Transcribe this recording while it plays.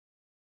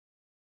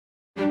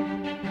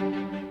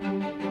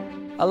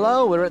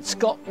Hello, we're at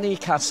Scotney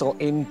Castle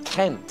in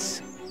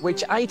Kent,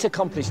 which 8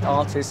 accomplished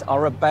artists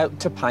are about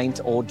to paint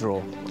or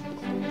draw.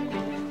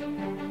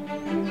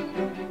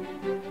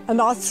 And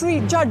our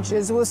 3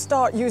 judges will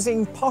start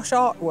using posh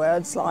art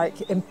words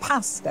like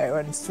impasto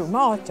and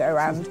sfumato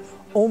and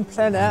en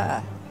plein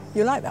air.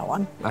 You like that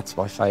one? That's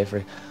my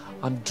favourite.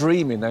 I'm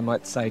dreaming they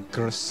might say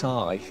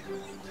grisaille.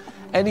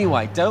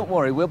 Anyway, don't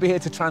worry, we'll be here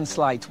to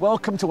translate.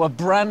 Welcome to a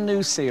brand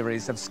new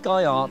series of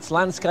Sky Art's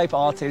Landscape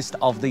Artist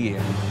of the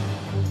Year.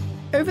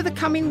 Over the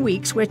coming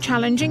weeks, we're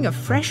challenging a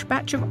fresh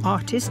batch of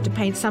artists to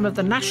paint some of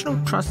the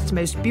National Trust's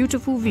most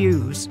beautiful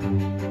views.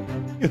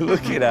 You're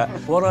looking at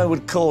what I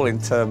would call, in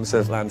terms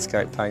of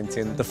landscape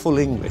painting, the full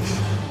English.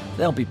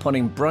 They'll be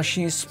putting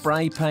brushes,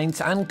 spray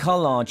paint and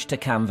collage to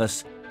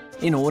canvas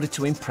in order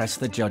to impress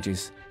the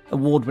judges.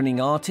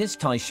 Award-winning artist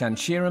Tyshan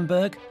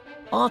Schierenberg,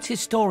 art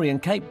historian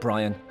Kate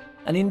Bryan,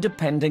 and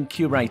independent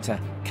curator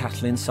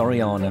Kathleen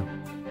Soriano.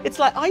 It's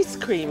like ice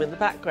cream in the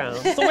background.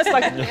 It's almost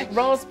like a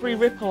raspberry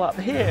ripple up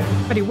here.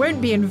 But it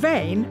won't be in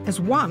vain, as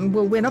one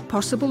will win a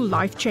possible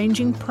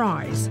life-changing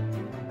prize.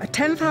 A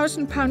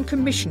 £10,000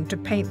 commission to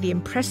paint the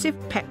impressive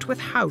Petworth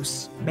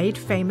House, made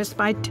famous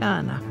by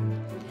Turner.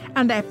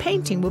 And their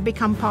painting will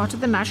become part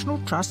of the National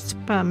Trust's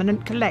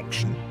permanent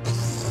collection.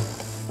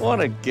 What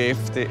a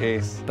gift it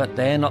is. But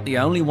they're not the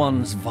only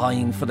ones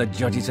vying for the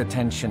judges'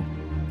 attention.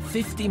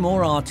 50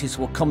 more artists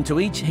will come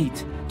to each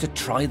heat to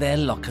try their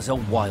luck as a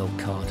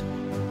wildcard.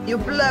 You're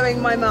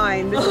blowing my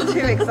mind. This is too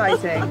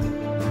exciting.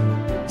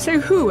 So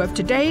who of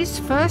today's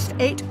first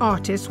 8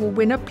 artists will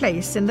win a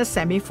place in the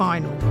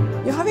semi-final?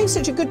 You're having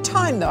such a good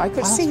time, though. I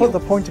could see That's what the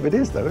point of it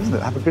is, though, isn't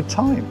it? Have a good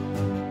time.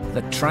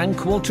 The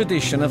tranquil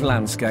tradition of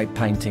landscape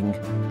painting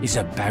is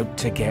about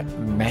to get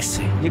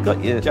messy. You've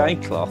got your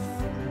J-cloth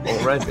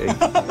already.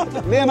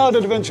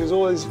 Leonardo da Vinci is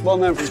always well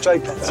known for his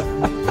J-cloths.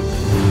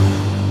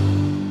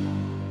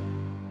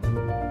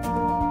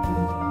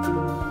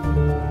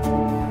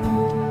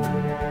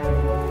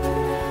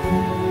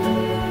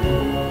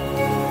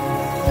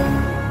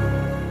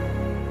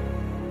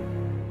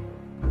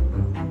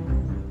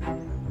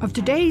 Of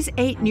today's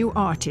 8 new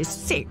artists,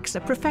 6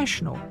 are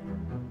professional.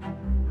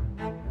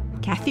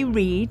 Kathy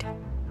Reed,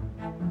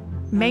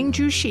 Meng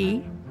Ju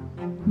Shi,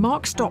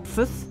 Mark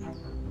Stopforth,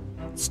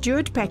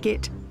 Stuart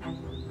Peckett,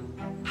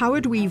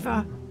 Howard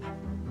Weaver,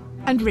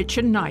 and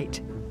Richard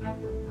Knight.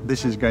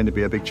 This is going to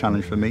be a big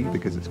challenge for me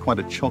because it's quite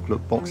a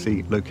chocolate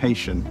boxy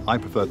location. I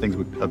prefer things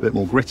with a bit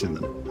more grit in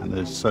them, and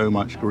there's so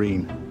much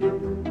green.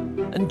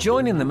 And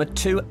joining them are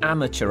 2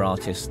 amateur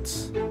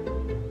artists,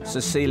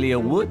 Cecilia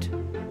Wood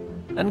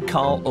and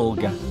Carl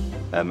Olga.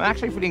 I'm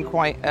actually feeling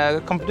quite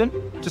confident,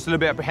 just a little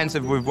bit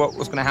apprehensive with what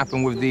was going to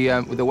happen with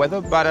the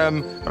weather, but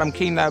I'm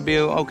keen that'll be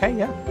okay,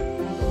 yeah.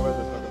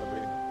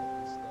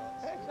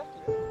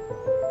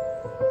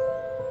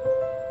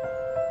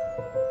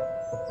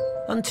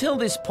 Until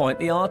this point,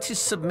 the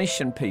artist's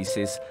submission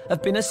pieces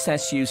have been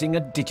assessed using a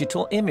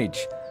digital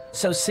image,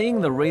 so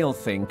seeing the real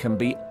thing can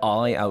be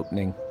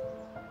eye-opening.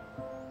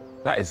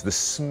 That is the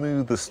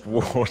smoothest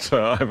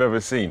water I've ever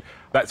seen.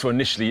 That's what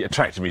initially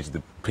attracted me to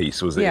the piece,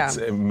 was its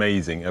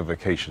amazing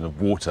evocation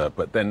of water,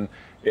 but then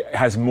it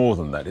has more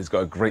than that. It's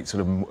got a great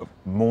sort of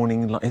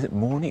morning light. Is it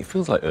morning? It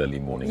feels like early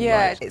morning light.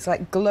 Yeah, it's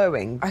like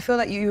glowing. I feel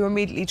like you were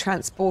immediately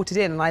transported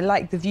in, and I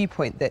like the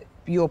viewpoint that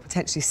you're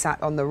potentially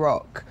sat on the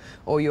rock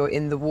or you're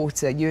in the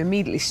water. You're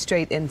immediately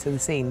straight into the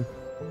scene.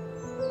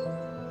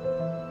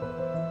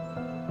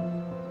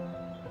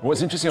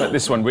 What's interesting about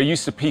this one, we're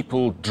used to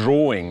people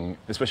drawing,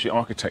 especially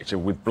architecture,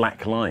 with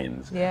black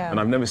lines. Yeah. And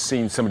I've never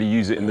seen somebody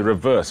use it in the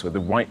reverse, where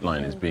the white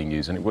line is being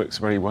used, and it works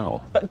very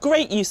well. But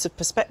great use of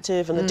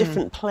perspective and the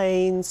different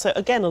planes. So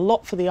again, a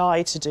lot for the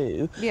eye to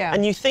do. Yeah.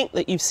 And you think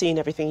that you've seen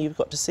everything you've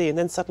got to see, and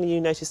then suddenly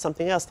you notice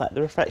something else, like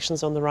the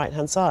reflections on the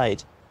right-hand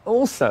side.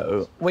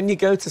 Also, when you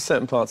go to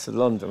certain parts of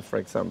London, for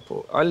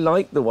example, I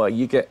like the way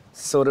you get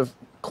sort of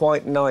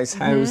quite nice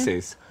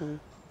houses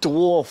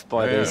dwarfed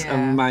by these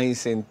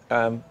amazing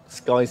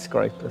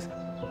skyscrapers.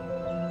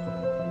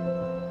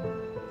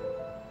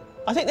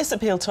 I think this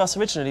appealed to us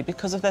originally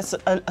because of there's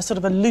a sort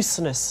of a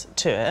looseness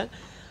to it,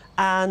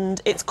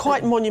 and it's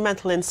quite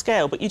monumental in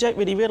scale, but you don't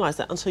really realise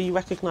that until you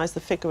recognise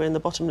the figure in the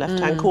bottom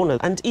left-hand corner.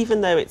 And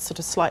even though it's sort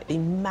of slightly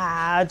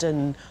mad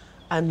and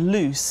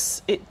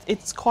loose,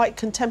 it's quite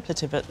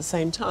contemplative at the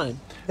same time.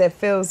 There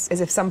feels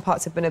as if some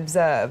parts have been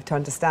observed to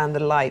understand the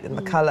light and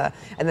the colour,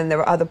 and then there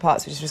are other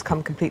parts which just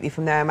come completely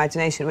from their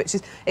imagination, which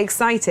is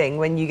exciting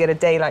when you get a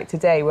day like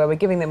today where we're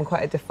giving them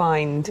quite a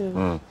defined,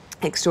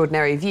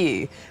 extraordinary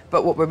view,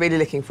 but what we're really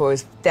looking for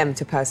is them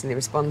to personally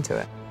respond to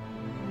it.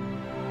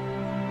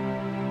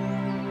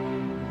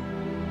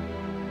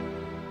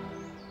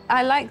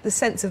 I like the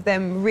sense of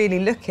them really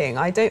looking.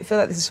 I don't feel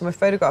like this is from a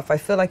photograph. I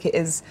feel like it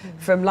is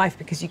from life,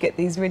 because you get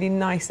these really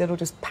nice little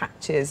just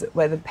patches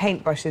where the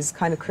paintbrush is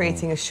kind of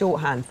creating a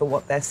shorthand for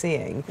what they're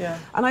seeing. Yeah.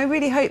 And I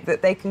really hope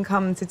that they can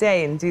come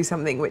today and do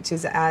something which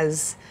is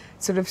as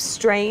sort of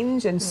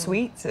strange and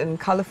sweet and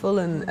colourful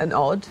and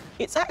odd.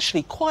 It's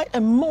actually quite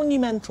a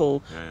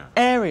monumental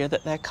area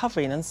that they're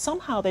covering, and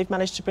somehow they've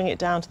managed to bring it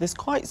down to this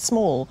quite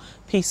small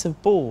piece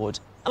of board.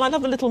 And I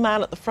love the little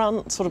man at the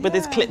front, sort of with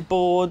his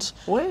clipboard.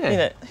 Where? You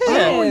know,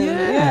 Oh,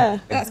 yeah.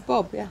 That's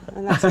Bob, yeah.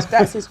 And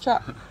that's his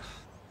truck.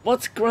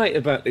 What's great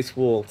about this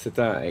wall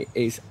today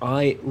is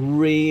I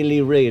really,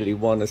 really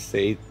want to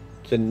see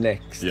the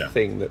next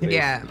thing that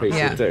these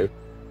people do.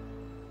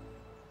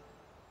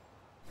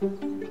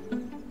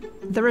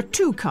 There are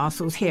two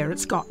castles here at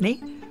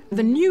Scotney.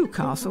 The new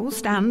castle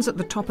stands at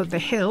the top of the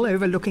hill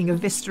overlooking a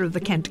vista of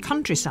the Kent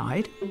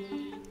countryside,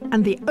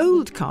 and the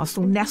old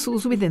castle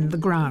nestles within the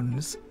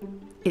grounds.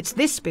 It's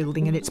this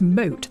building and its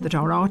moat that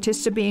our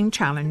artists are being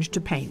challenged to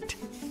paint.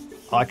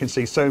 I can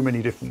see so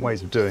many different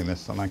ways of doing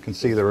this, and I can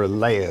see there are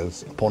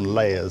layers upon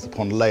layers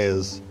upon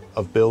layers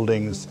of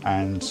buildings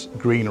and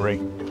greenery.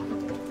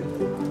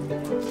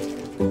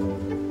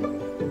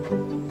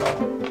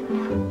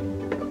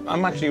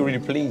 I'm actually really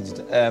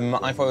pleased.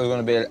 I thought there was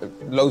going to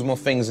be loads more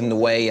things in the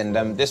way, and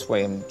this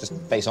way I'm just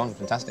face on,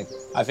 fantastic.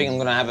 I think I'm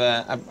going to have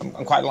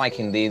I'm quite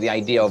liking the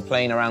idea of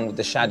playing around with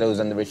the shadows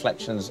and the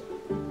reflections.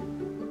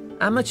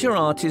 Amateur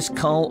artist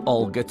Carl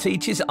Olga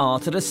teaches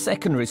art at a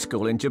secondary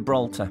school in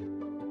Gibraltar.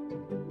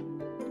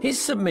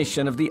 His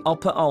submission of the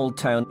Upper Old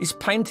Town is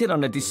painted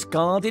on a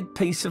discarded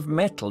piece of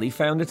metal he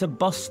found at a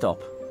bus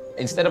stop.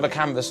 Instead of a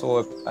canvas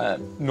or a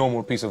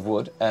normal piece of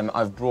wood,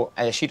 I've brought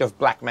a sheet of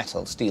black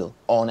metal, steel,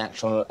 on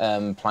actual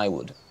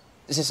plywood.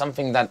 This is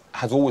something that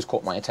has always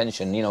caught my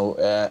attention, you know,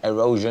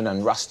 erosion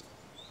and rust.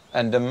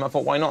 And I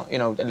thought, why not, you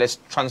know, let's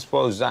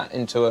transpose that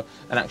into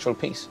an actual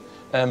piece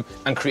and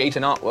create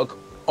an artwork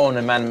on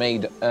a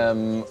man-made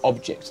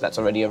object that's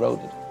already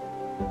eroded.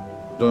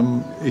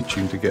 I'm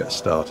itching to get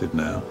started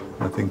now.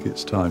 I think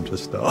it's time to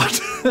start.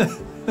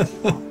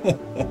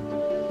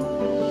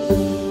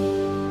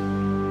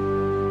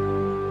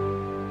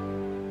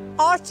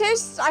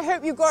 Artists, I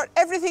hope you've got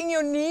everything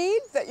you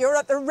need, that you're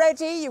at the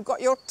ready, you've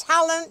got your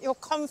talent, your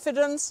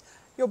confidence,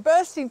 you're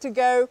bursting to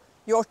go,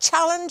 your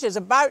challenge is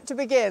about to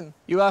begin.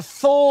 You have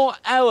 4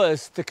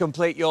 hours to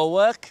complete your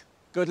work.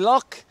 Good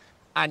luck,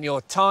 and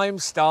your time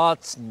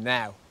starts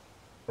now.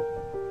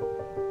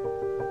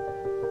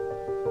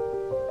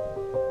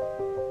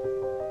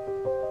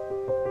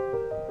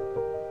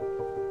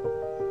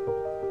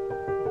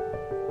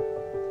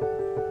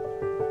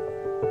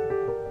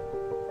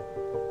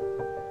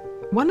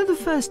 One of the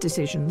first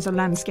decisions a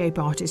landscape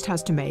artist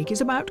has to make is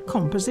about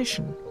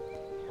composition.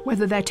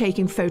 Whether they're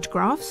taking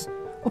photographs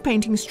or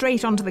painting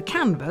straight onto the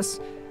canvas,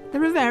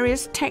 there are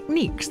various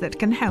techniques that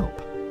can help.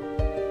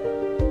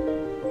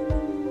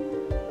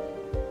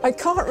 I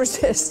can't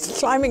resist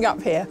climbing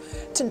up here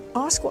to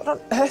ask what on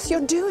earth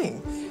you're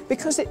doing,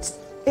 because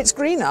it's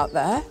green out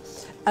there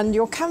and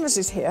your canvas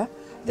is here.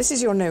 This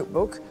is your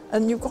notebook,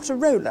 and you've got a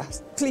roller.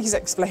 Please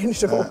explain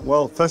it all.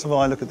 Well, first of all,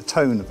 I look at the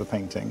tone of a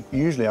painting.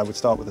 Usually I would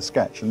start with a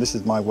sketch, and this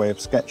is my way of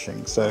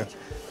sketching, so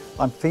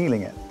I'm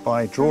feeling it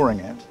by drawing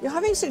it. You're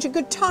having such a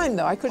good time,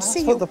 though. I could see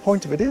That's you. what the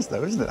point of it is,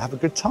 though, isn't it? Have a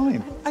good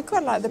time. I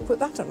quite like to put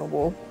that on a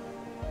wall.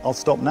 I'll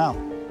stop now.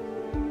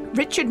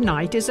 Richard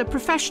Knight is a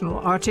professional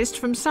artist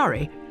from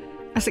Surrey.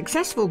 A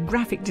successful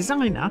graphic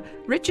designer,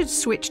 Richard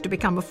switched to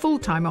become a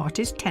full-time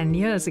artist 10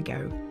 years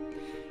ago.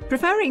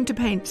 Preferring to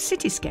paint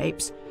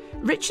cityscapes,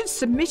 Richard's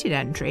submitted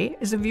entry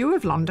is a view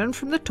of London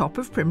from the top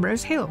of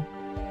Primrose Hill.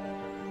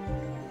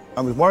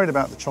 I was worried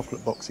about the chocolate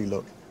boxy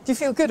look. Do you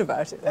feel good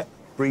about it, though?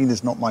 Green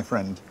is not my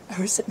friend.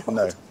 Oh, is it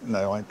not?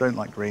 No, I don't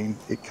like green.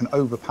 It can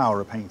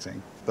overpower a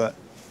painting, but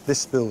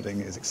this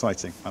building is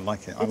exciting. I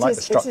like it. I like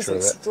the structure of it. It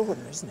is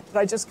extraordinary, isn't it? But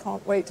I just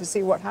can't wait to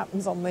see what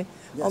happens on the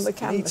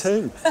canvas. Me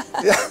too.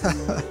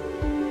 Yeah.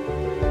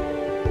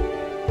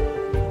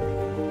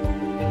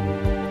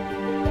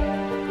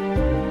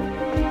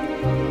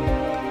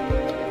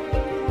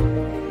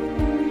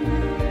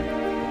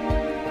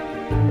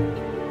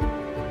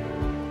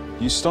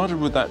 You started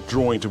with that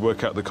drawing to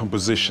work out the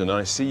composition.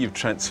 I see you've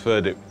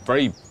transferred it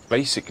very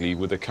basically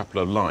with a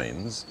couple of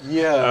lines.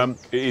 Yeah.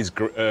 It is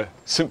a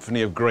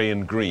symphony of grey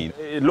and green.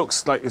 It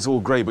looks like it's all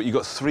grey, but you've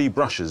got 3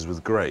 brushes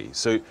with grey.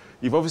 So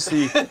you've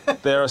obviously,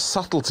 there are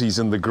subtleties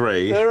in the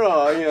grey. There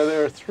are, yeah,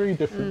 there are 3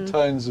 different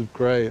tones of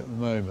grey at the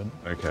moment.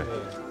 Okay.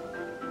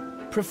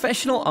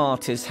 Professional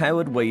artist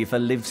Howard Weaver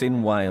lives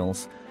in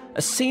Wales.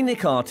 A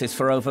scenic artist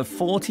for over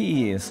 40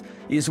 years,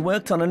 he has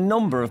worked on a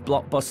number of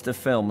blockbuster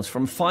films,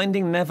 from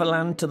Finding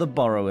Neverland to The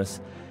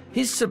Borrowers.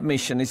 His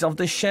submission is of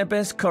the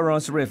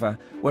Shebes-Kuros River,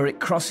 where it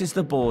crosses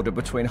the border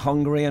between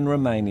Hungary and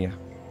Romania.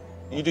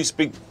 You do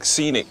big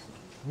scenic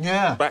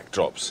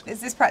backdrops.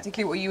 Is this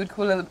practically what you would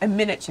call a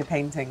miniature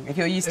painting? If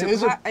you're used to it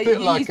is a bit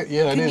like it,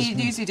 yeah, it is. Can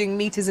you usually doing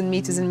metres and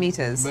metres and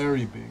metres?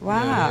 Very big.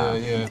 Wow.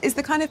 Yeah. Is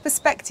the kind of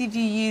perspective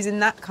you use in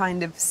that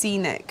kind of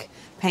scenic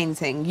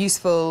painting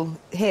useful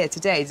here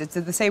today? Do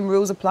the same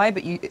rules apply,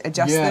 but you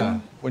adjust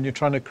them? When you're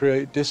trying to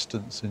create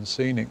distance in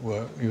scenic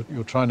work,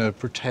 you're trying to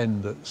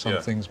pretend that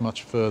something's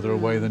much further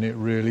away than it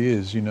really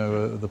is. You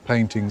know, the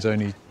painting's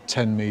only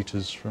 10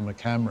 metres from a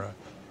camera,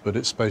 but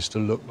it's supposed to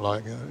look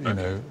like, you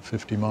know,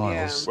 50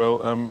 miles.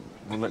 Well,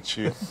 we'll let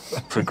you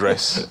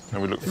progress,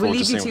 and we look forward to seeing... We'll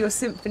leave you to your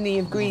symphony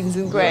of greens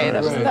and grey.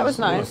 That was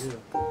nice.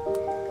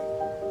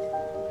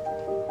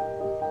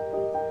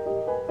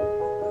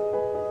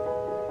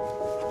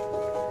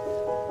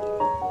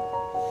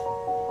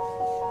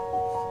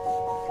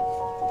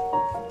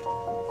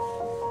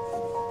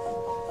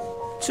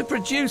 To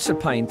produce a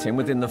painting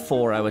within the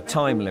 4-hour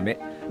time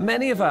limit,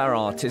 many of our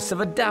artists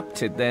have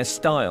adapted their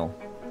style.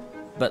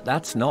 But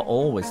that's not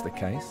always the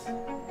case.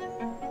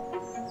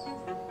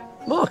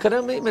 Mark, I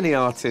don't meet many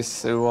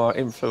artists who are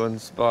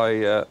influenced by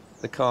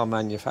the car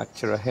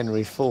manufacturer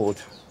Henry Ford.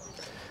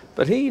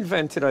 But he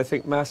invented, I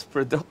think, mass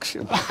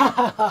production.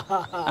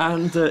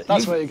 And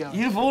that's where you're going.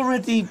 You've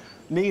already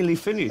nearly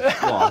finished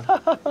one.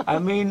 I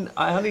mean,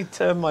 I only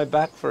turned my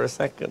back for a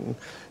second.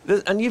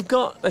 And you've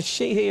got a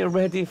sheet here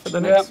ready for the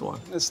next one.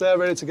 It's there,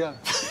 ready to go.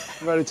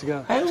 Ready to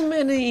go. How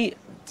many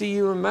do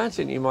you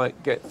imagine you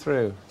might get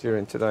through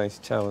during today's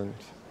challenge?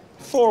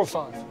 4 or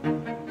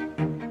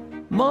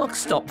 5. Mark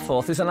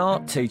Stopforth is an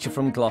art teacher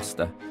from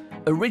Gloucester.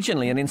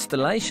 Originally an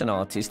installation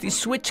artist, he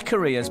switched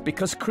careers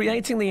because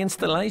creating the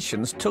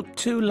installations took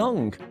too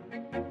long.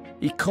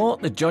 He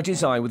caught the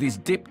judge's eye with his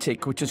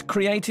diptych, which was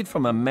created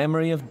from a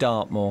memory of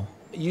Dartmoor.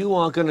 You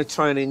are going to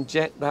try and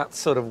inject that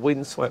sort of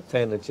windswept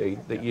energy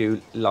that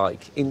you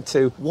like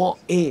into what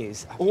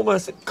is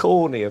almost a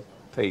cornier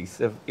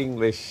piece of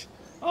English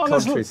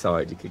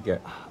countryside you could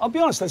get. I'll be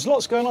honest, there's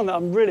lots going on that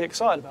I'm really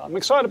excited about. I'm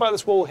excited about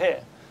this wall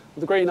here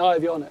with the green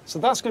ivy on it. So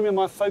that's going to be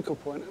my focal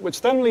point, which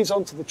then leads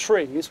on to the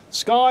trees.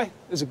 Sky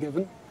is a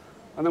given,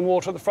 and then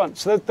water at the front.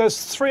 So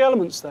there's 3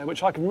 elements there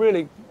which I can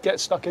really get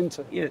stuck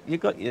into. You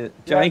got your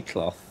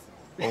J-cloth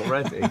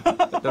already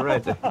at the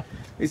ready.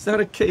 Is that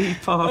a key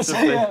part of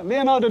it? Yeah,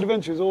 Leonardo da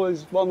Vinci is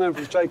always well known for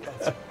his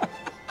J-cloths.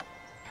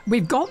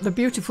 We've got the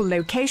beautiful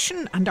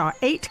location and our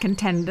 8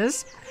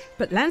 contenders,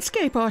 but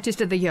Landscape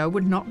Artist of the Year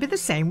would not be the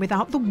same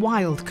without the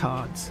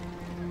wildcards.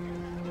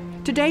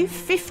 Today,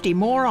 50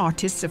 more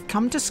artists have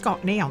come to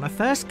Scotney on a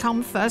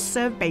first-come,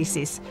 first-served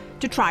basis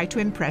to try to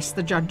impress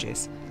the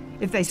judges.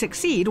 If they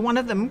succeed, one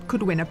of them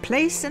could win a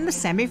place in the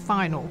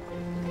semi-final.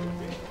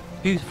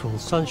 Beautiful,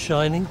 sun's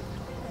shining.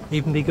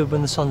 Even be good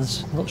when the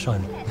sun's not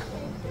shining,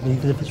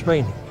 even if it's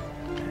raining.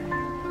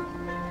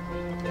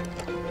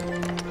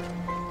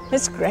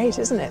 It's great,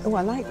 isn't it? Oh,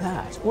 I like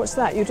that. What's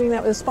that? You're doing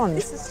that with a sponge?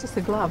 This is just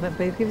a glove, but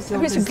it gives you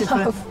Oh, it's a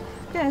glove.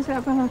 Yes,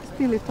 when I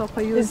peel it off,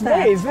 I use It's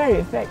that. very, very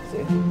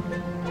effective.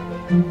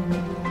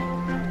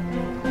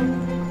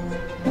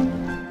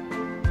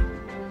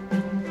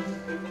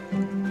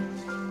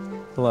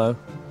 Hello.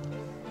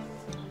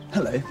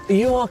 Hello.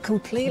 You are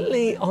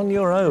completely on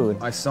your own.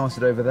 I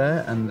started over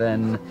there and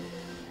then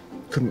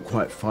couldn't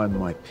quite find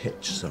my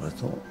pitch, so I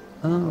thought,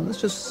 let's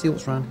just see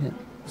what's around here.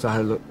 So I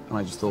had a look and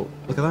I just thought,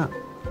 look at that.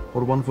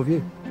 What a wonderful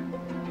view.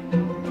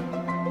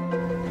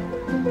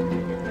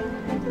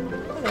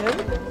 Hello.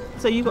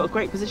 So you've got a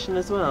great position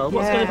as well.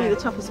 What's going to be the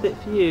toughest bit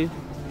for you?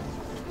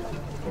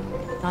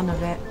 None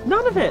of it.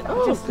 None of it?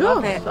 Oh, just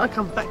love gosh. it. I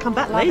come back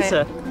Love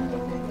later.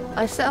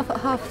 I set off at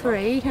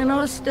 3:30 and I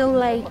was still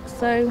late,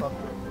 so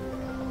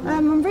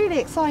I'm really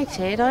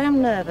excited. I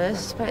am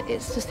nervous, but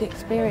it's just the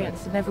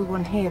experience of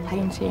everyone here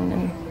painting,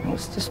 and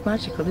it's just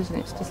magical, isn't it?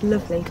 It's just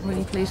lovely. I'm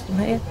really pleased I'm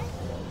here.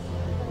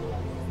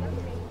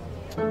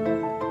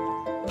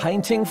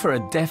 Painting for a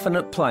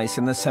definite place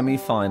in the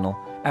semi-final,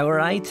 our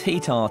 8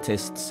 heat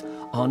artists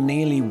are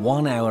nearly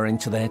 1 hour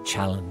into their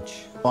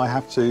challenge. I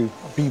have to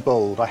be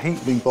bold. I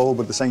hate being bold,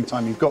 but at the same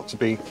time, you've got to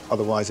be,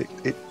 otherwise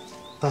it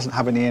doesn't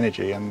have any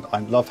energy, and I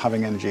love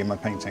having energy in my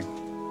painting.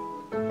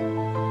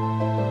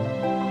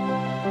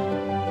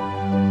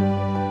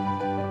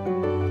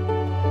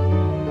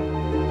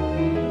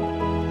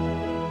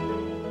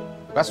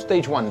 That's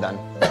stage 1 done.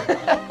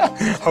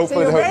 So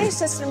you're very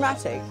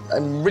systematic.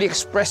 I'm really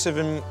expressive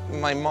in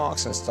my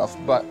marks and stuff,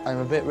 but I'm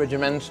a bit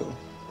regimental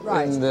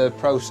in the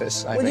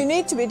process, I think. You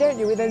need to be, don't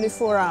you, with only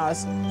 4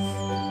 hours?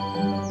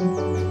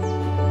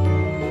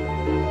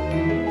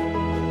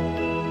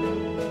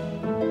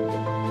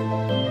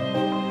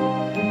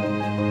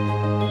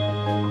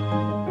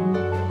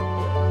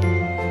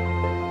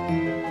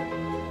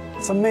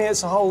 For me,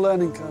 it's a whole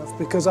learning curve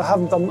because I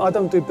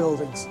don't do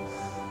buildings.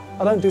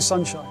 I don't do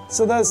sunshine.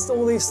 So there's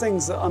all these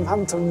things that I'm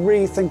having to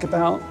rethink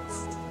about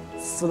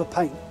for the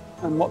paint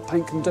and what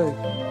paint can do.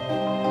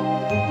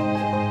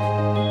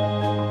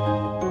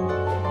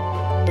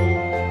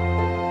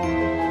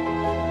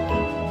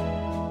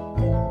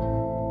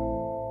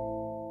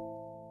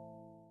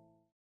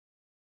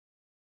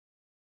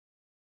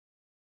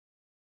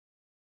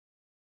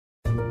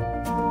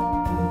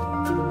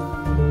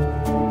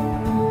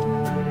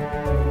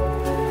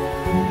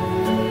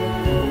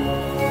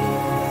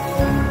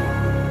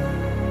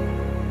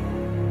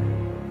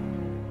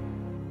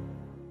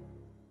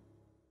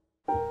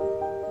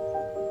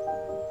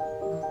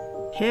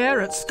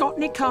 Here at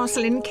Scotney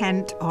Castle in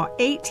Kent, our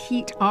 8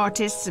 heat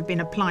artists have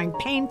been applying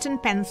paint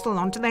and pencil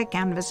onto their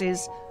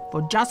canvases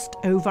for just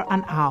over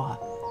an hour.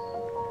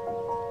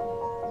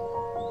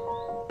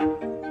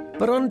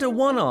 But under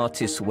one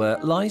artist's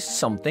work lies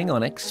something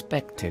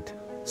unexpected.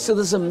 So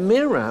there's a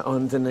mirror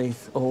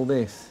underneath all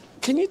this.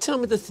 Can you tell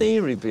me the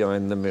theory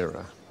behind the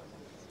mirror?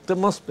 There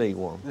must be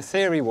one. The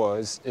theory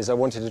is I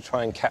wanted to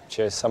try and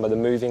capture some of the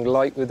moving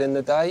light within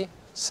the day.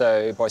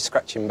 So by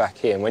scratching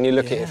back in, when you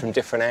look at it from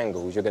different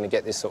angles, you're going to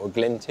get this sort of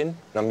glinting.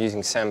 And I'm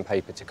using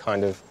sandpaper to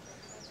kind of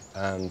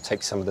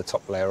take some of the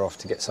top layer off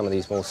to get some of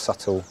these more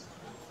subtle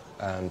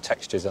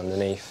textures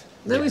underneath.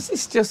 Now, is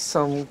this just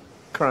some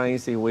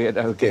crazy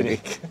weirdo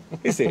gimmick?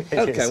 Is it? It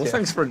OK, is, well, yeah.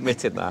 thanks for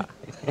admitting that.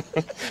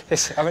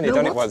 I've only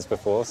done it once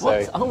before, so...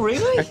 What? Oh,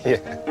 really? Yeah.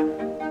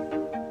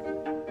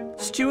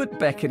 Stuart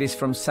Beckett is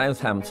from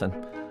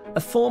Southampton. A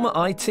former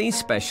IT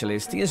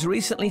specialist, he has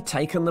recently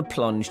taken the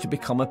plunge to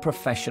become a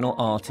professional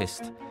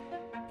artist.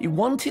 He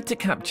wanted to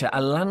capture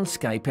a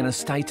landscape in a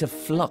state of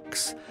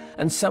flux,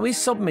 and so his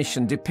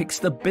submission depicts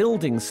the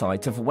building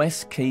site of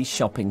West Quay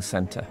Shopping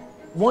Centre.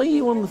 Why are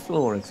you on the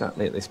floor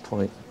exactly at this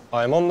point?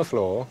 I'm on the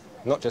floor,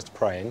 not just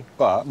praying,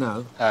 but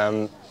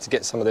to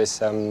get some of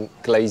this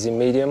glazing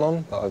medium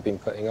on that I've been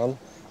putting on,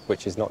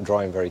 which is not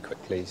drying very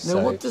quickly. Now,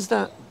 So what does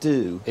that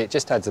do? it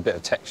just adds a bit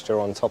of texture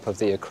on top of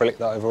the acrylic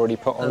that I've already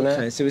put on there.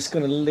 OK, so it's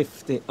going to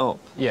lift it up.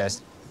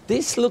 Yes.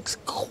 This looks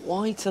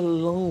quite a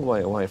long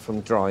way away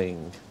from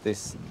drying,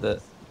 the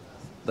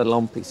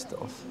lumpy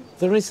stuff.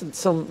 There isn't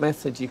some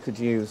method you could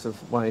use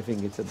of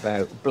waving it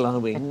about,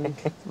 blowing,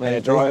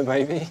 Hair dryer,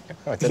 maybe?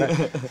 I don't know.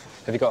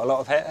 Have you got a lot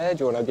of hair?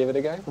 Do you want to give it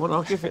a go? Well,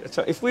 I'll give it a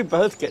try. If we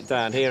both get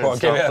down here Well,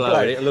 and give start it a blowing,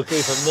 blow. it'll look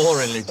even more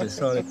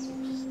religious, won't it?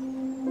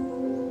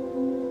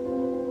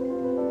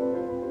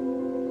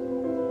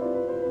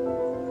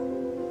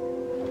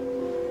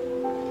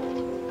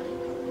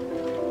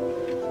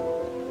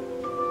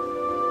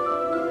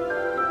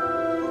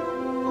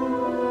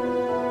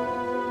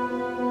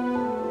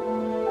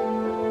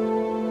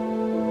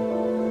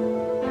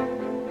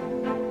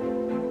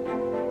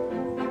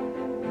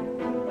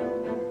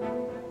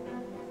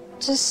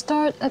 To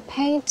start a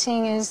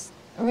painting is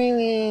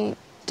really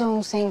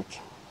don't think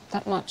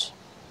that much.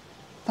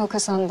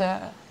 Focus on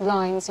the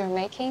lines you're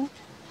making.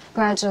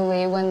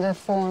 Gradually, when the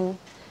form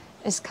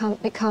is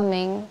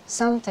becoming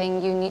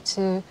something, you need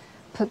to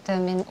put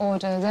them in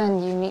order.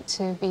 Then you need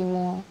to be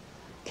more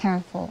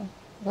careful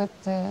with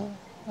the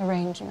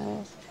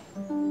arrangement.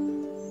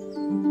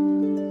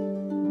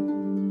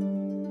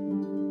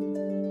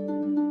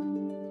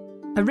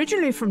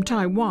 Originally from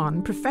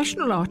Taiwan,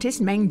 professional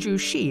artist Meng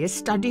Jushi is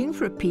studying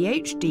for a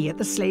PhD at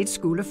the Slade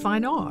School of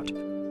Fine Art.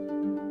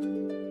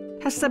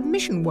 Her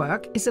submission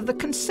work is of the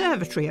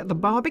conservatory at the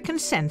Barbican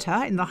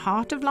Centre in the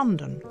heart of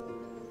London.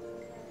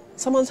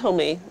 Someone told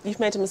me you've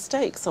made a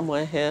mistake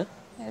somewhere here.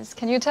 Yes.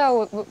 Can you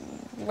tell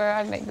where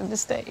I made the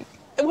mistake?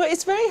 Well,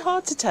 it's very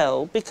hard to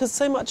tell because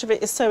so much of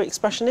it is so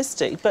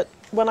expressionistic, but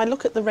when I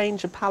look at the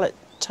range of palette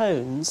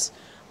tones,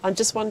 I'm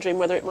just wondering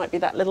whether it might be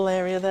that little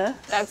area there.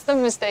 That's the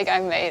mistake I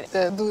made,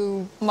 the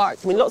blue mark.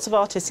 I mean, lots of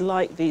artists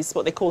like these,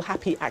 what they call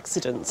happy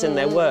accidents in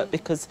their work,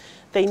 because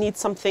they need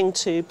something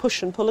to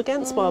push and pull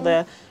against while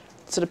they're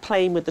sort of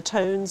playing with the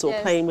tones or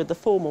playing with the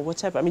form or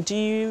whatever. I mean, do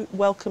you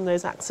welcome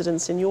those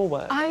accidents in your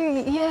work?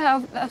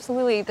 Yeah,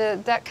 absolutely.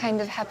 That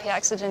kind of happy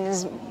accident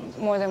is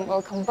more than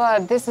welcome,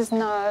 but this is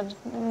not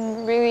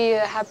really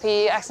a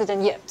happy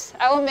accident yet.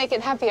 I will make it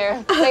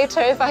happier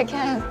later if I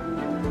can.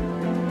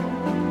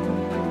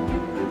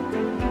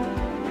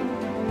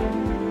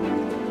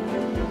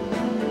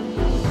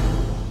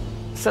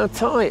 So,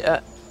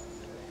 Ty,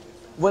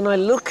 when I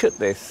look at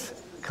this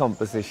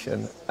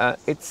composition,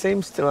 it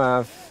seems to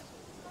have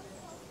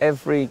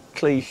every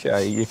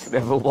cliche you could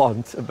ever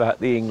want about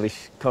the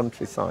English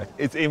countryside.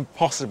 It's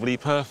impossibly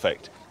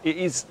perfect. It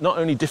is not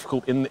only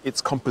difficult in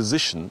its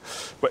composition,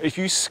 but if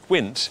you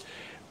squint,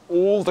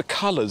 all the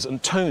colours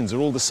and tones are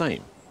all the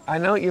same. I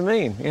know what you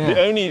mean, yeah. The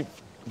only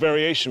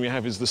variation we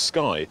have is the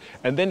sky.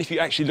 And then if you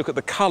actually look at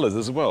the colours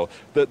as well,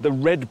 the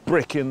red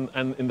brick in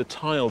the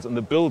tiles and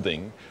the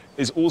building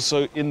is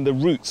also in the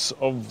roots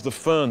of the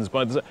ferns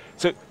by the...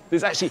 So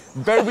there's actually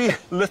very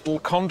little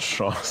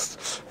contrast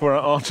for our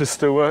artists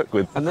to work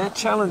with. And their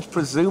challenge,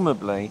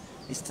 presumably,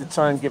 is to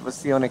try and give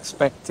us the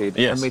unexpected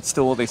amidst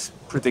all this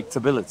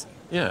predictability.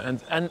 Yeah,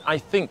 and I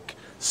think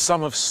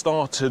some have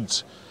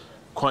started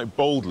quite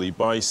boldly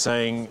by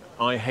saying,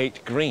 I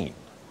hate green.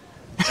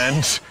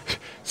 And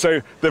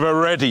so they've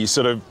already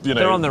sort of, you know...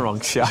 They're on the wrong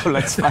show,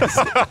 let's face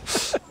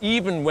it.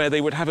 Even where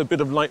they would have a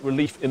bit of light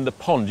relief in the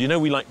pond. You know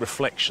we like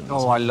reflections.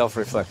 Oh, I love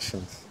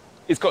reflections.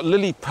 It's got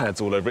lily pads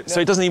all over it,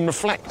 so it doesn't even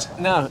reflect.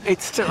 No,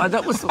 it's true.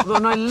 That was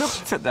when I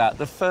looked at that,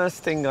 the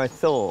first thing I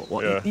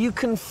thought, you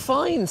can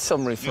find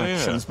some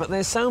reflections, but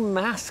they're so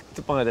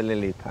masked by the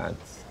lily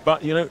pads.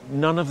 But, you know,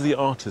 none of the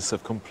artists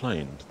have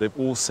complained. They've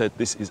all said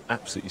this is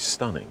absolutely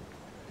stunning.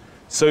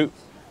 So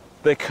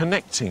they're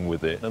connecting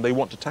with it and they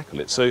want to tackle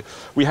it. So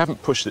we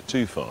haven't pushed it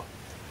too far.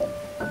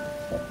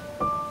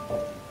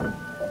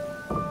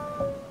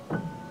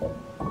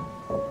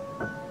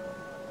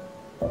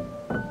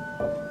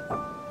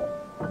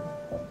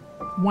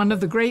 One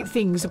of the great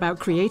things about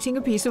creating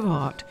a piece of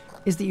art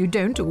is that you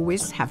don't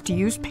always have to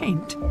use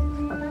paint.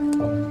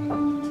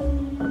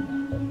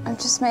 I'm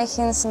just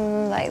making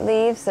some like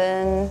leaves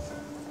and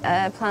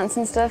plants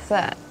and stuff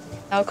that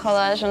I'll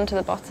collage onto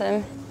the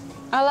bottom.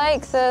 I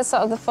like the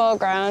sort of the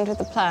foreground with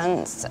the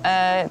plants,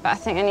 but I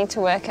think I need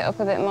to work it up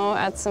a bit more,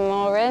 add some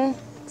more in,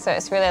 so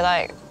it's really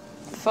like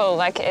full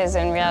like it is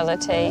in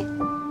reality.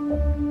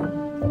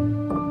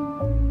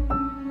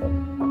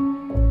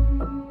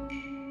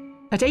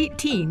 At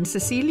 18,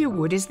 Cecilia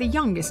Wood is the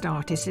youngest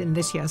artist in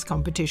this year's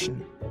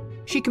competition.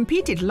 She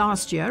competed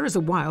last year as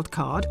a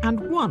wildcard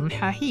and won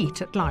her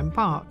heat at Lyme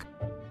Park.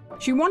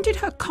 She wanted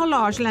her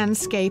collage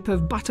landscape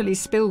of Butterley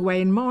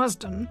Spillway in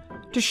Marsden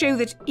to show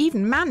that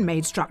even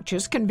man-made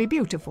structures can be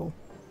beautiful.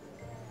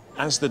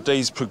 As the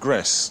days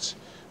progressed,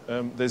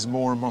 there's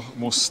more and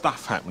more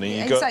stuff happening.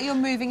 It's like you're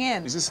moving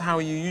in. Is this how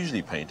you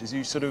usually paint? Is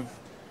you sort of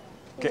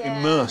get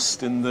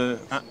immersed in the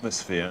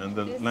atmosphere and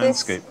the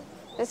landscape?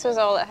 This was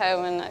all at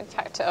home and I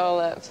packed it all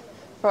up,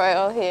 brought it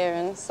all here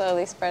and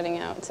slowly spreading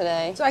out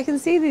today. So I can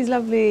see these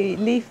lovely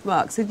leaf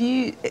marks.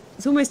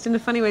 It's almost in a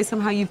funny way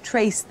somehow you've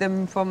traced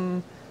them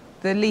from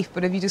the leaf,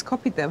 but have you just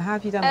copied them? How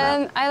have you done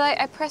that?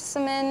 I pressed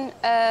them in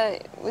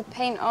with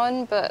paint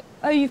on, but...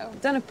 Oh,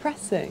 you've done a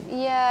pressing?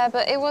 Yeah,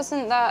 but it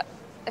wasn't that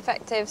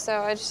effective,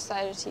 so I just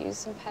decided to use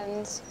some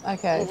pens.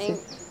 Okay.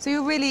 So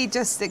you're really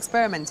just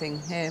experimenting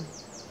here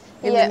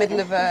in the middle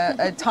of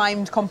a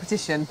timed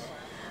competition,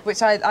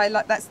 which I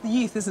like. That's the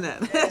youth, isn't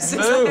it?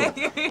 No,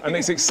 and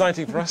it's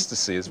exciting for us to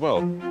see as well.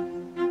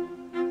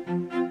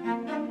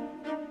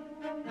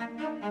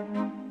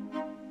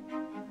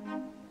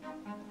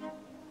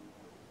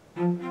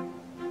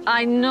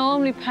 I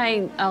normally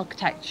paint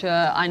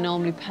architecture, I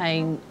normally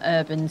paint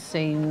urban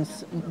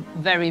scenes,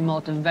 very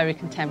modern, very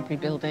contemporary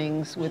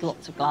buildings with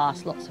lots of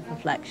glass, lots of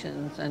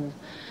reflections, and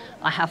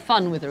I have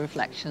fun with the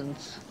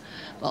reflections.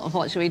 But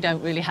unfortunately, we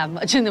don't really have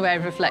much in the way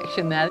of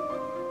reflection there.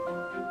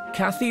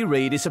 Cathy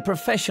Reid is a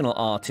professional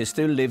artist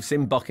who lives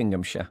in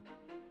Buckinghamshire.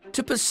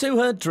 To pursue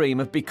her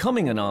dream of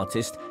becoming an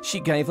artist, she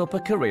gave up a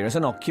career as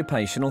an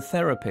occupational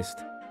therapist.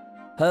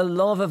 Her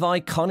love of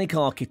iconic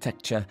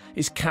architecture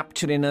is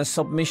captured in her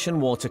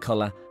submission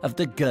watercolour of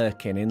the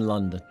Gherkin in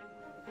London.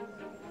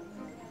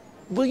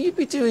 Will you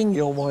be doing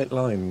your white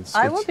lines?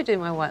 I will be doing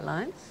my white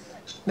lines.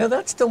 Now,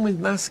 that's done with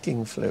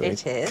masking fluid.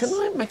 It is. Can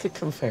I make a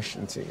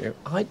confession to you?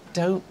 I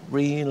don't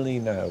really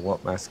know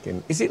what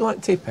masking... Is it like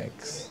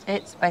Tipex?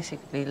 It's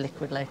basically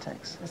liquid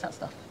latex. Is that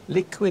stuff?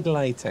 Liquid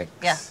latex?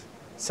 Yeah.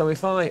 So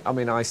if I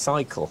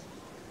cycle,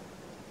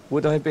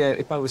 would I be able,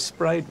 if I was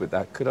sprayed with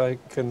that, could I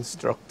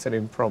construct an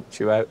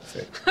impromptu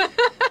outfit? I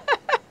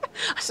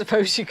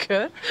suppose you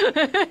could.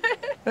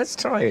 Let's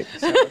try it.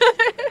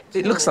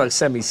 It looks like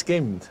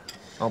semi-skimmed,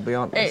 I'll be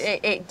honest.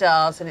 It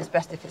does, and it's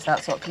best if it's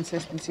that sort of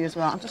consistency as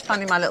well. I'm just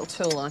finding my little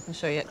tool and I can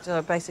show you. So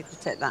I basically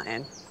take that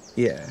in.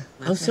 Yeah.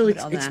 Oh, so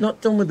it's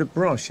not done with a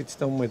brush, it's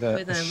done with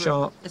a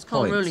sharp It's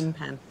called point. a rolling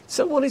pen.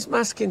 So what is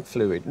masking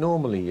fluid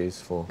normally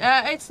used for?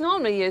 It's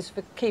normally used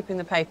for keeping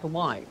the paper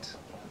white.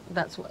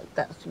 That's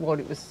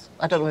what it was.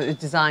 I don't know what it was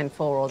designed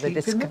for, or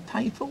keeping the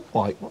paper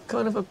white. What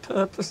kind of a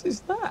purpose is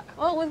that?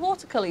 Well, with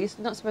watercolour, you're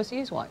not supposed to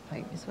use white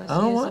paint. You're supposed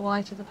to use the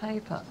white of the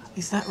paper.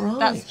 Is that right?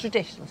 That's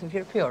traditional. So if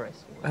you're a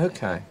purist.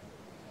 Okay,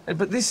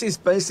 but this is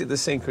basically the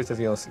secret of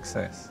your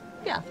success.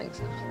 Yeah, I think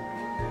so.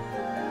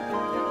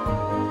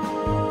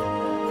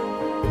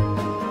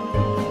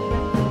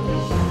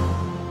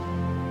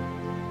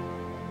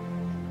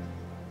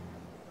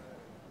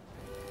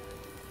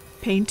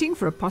 Painting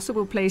for a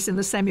possible place in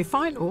the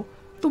semi-final,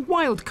 the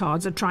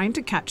wildcards are trying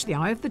to catch the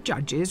eye of the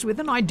judges with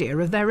an idea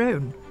of their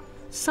own.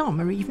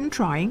 Some are even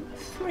trying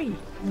 3.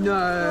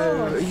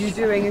 No, are you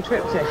doing a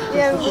triptych?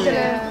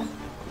 Yeah.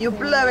 You're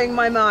blowing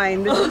my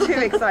mind. This is too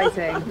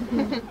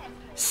exciting.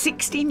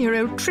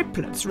 16-year-old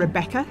triplets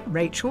Rebecca,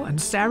 Rachel and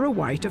Sarah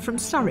White are from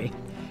Surrey.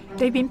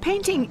 They've been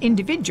painting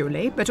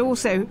individually but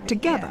also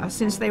together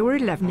since they were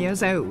 11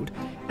 years old,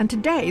 and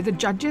today the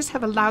judges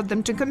have allowed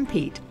them to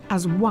compete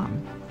as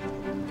one.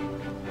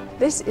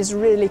 This is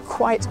really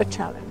quite a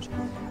challenge.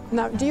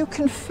 Now, do you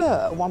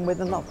confer one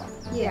with another?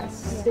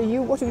 Yes. So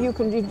what have you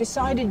you've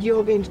decided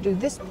you're going to do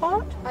this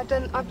part? I've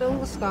done all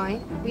the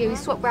sky. We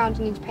swap round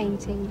in each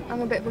painting.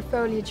 I'm a bit of a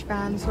foliage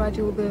fan, so I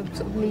do all the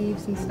sort of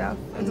leaves and stuff.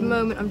 At the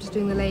moment, I'm just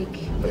doing the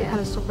lake, but we kind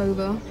of swap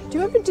over. Do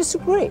you ever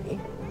disagree?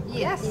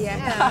 Yes.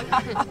 Yeah.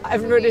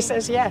 Everybody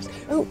says yes.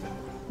 Oh,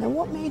 now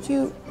what made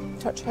you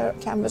touch her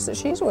canvas that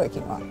she's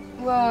working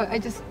on? Well, I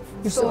just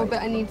saw a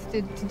bit I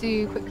needed to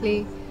do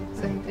quickly,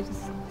 so I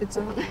just did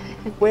something.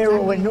 We're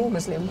all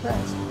enormously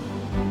impressed.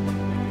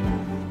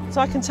 So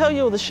I can tell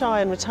you're the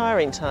shy and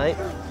retiring type.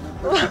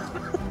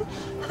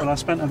 Well, I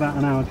spent about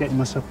an hour getting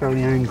myself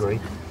very angry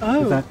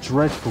with that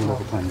dreadful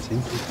little painting.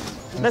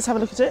 Let's have a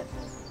look at it.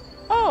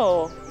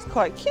 Oh, it's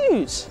quite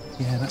cute.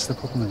 Yeah, that's the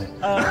problem with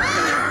it.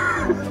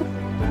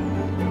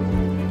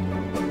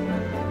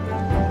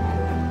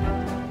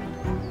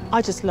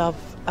 I just love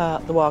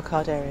the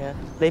wildcard area.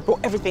 They brought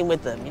everything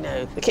with them, you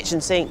know, the kitchen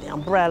sink, the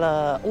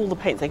umbrella, all the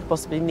paints they could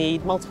possibly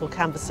need, multiple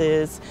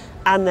canvases,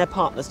 and their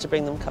partners to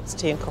bring them cups of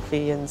tea and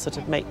coffee and sort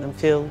of make them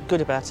feel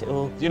good about it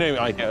all. You know,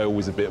 I get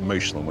always a bit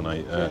emotional when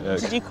I...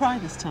 Did you cry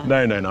this time? No,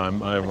 I'm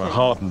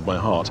hardened by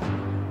heart.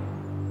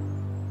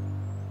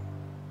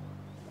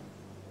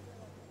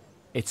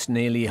 It's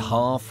nearly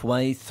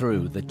halfway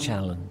through the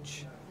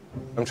challenge.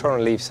 I'm trying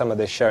to leave some of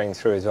this showing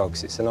through as well,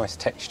 because it's a nice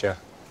texture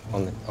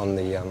on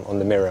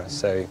the mirror,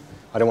 so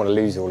I don't want to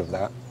lose all of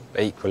that.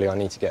 But equally, I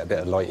need to get a bit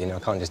of light in. I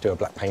can't just do a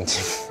black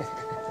painting.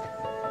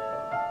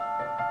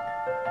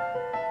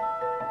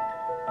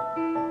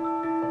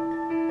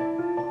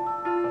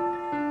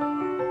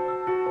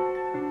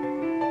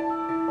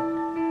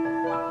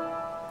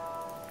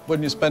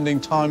 When you're spending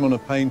time on a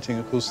painting,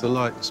 of course, the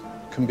lights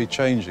can be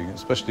changing,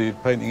 especially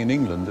painting in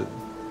England. It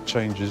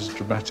changes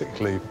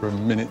dramatically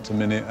from minute to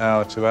minute,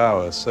 hour to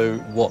hour. So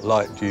what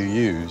light do you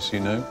use,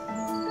 you know?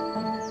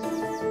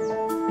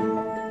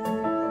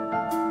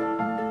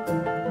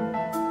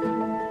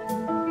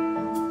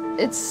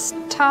 It's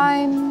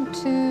time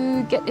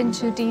to get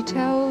into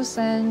details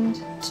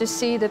and to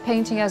see the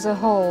painting as a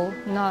whole,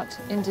 not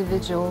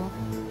individual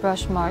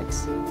brush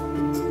marks.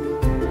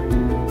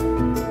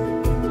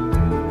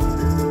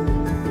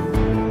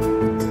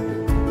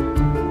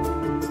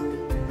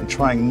 I'm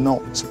trying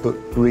not to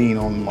put green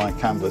on my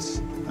canvas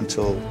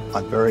until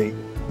the very,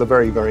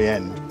 very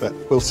end, but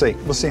we'll see.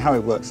 We'll see how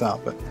it works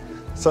out, but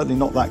certainly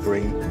not that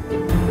green.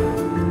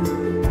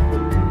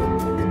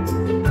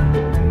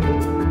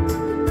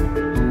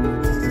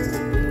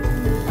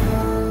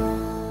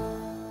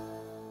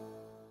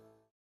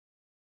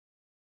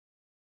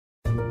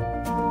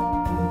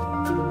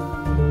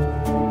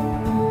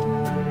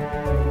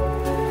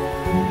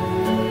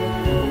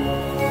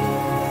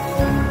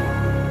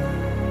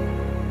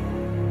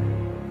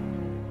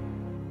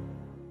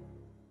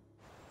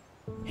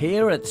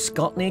 Here at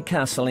Scotney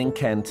Castle in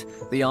Kent,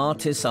 the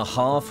artists are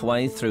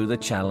halfway through the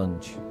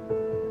challenge.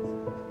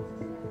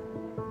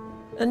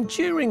 And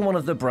during one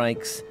of the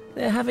breaks,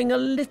 they're having a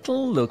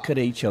little look at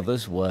each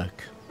other's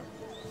work.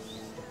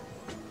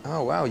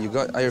 Oh, wow, you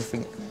got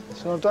everything.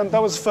 So I've done,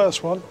 that was the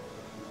first one.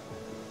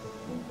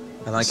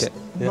 I like it.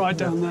 Yeah. Right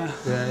down there.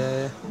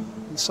 Yeah.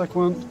 The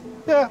second one,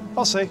 yeah,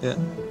 I'll see. Yeah.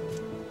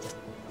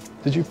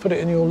 Did you put it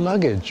in your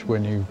luggage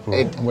when you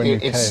came?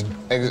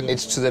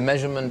 It's to the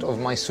measurement of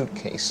my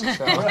suitcase.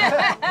 So.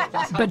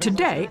 But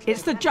today,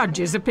 it's the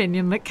judges'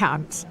 opinion that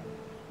counts.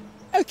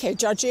 OK,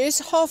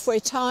 judges, halfway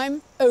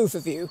time,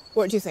 overview.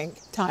 What do you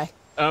think, Ty?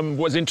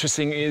 What's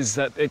interesting is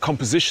that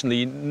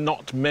compositionally,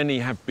 not many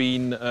have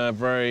been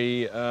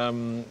very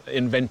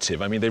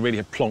inventive. I mean, they really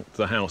have plonked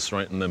the house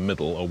right in the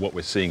middle, or what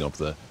we're seeing of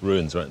the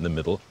ruins right in the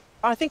middle.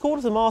 I think all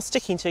of them are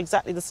sticking to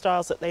exactly the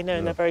styles that they know,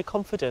 and they're very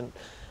confident.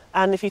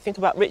 And if you think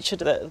about Richard,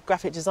 the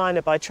graphic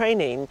designer by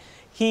training,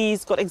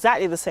 he's got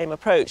exactly the same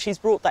approach. He's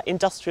brought that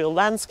industrial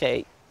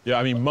landscape. Yeah,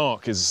 I mean,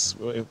 Mark is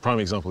a prime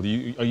example.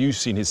 You've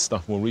seen his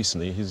stuff more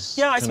recently.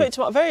 I spoke to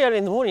Mark very early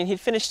in the morning. He'd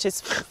finished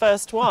his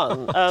first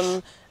one,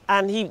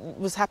 and he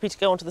was happy to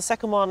go on to the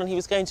second one, and he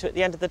was going to, at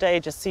the end of the day,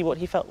 just see what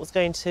he felt was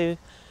going to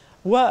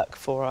work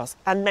for us.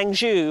 And Meng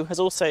Zhu has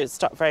also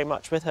stuck very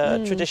much with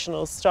her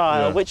traditional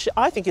style, which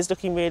I think is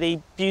looking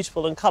really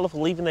beautiful and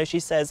colourful, even though she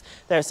says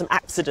there are some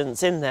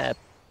accidents in there.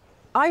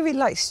 I really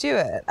like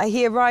Stuart.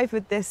 He arrived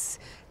with this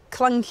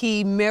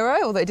clunky mirror,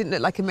 although it didn't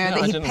look like a mirror,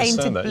 that he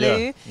painted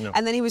blue,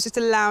 and then he was just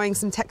allowing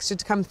some texture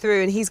to come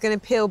through, and he's going to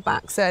peel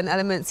back certain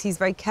elements. He's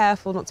very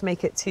careful not to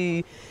make it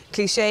too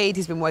cliched.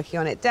 He's been working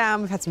on it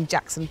down. We've had some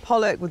Jackson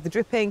Pollock with the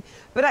dripping,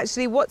 but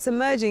actually what's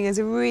emerging is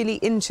a really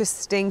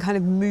interesting kind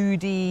of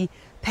moody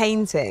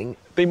painting.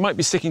 They might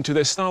be sticking to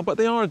their style, but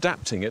they are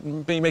adapting it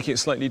and making it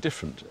slightly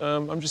different.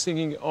 I'm just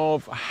thinking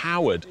of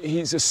Howard.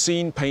 He's a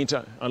scene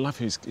painter. I love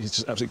he's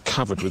just absolutely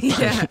covered with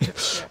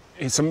paint.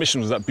 His submission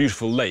was that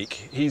beautiful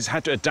lake. He's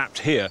had to adapt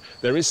here.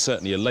 There is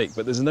certainly a lake,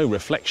 but there's no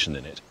reflection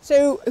in it.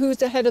 So who's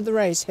the head of the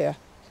race here?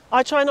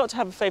 I try not to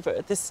have a favourite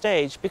at this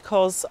stage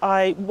because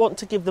I want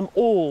to give them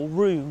all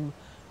room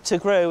to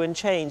grow and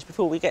change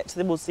before we get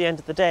towards the end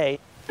of the day.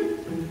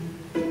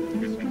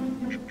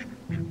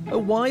 A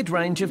wide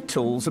range of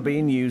tools are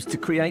being used to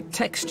create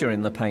texture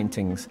in the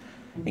paintings,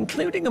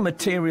 including a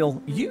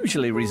material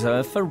usually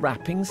reserved for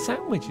wrapping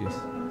sandwiches.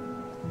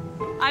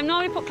 I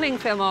normally put cling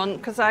film on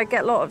because I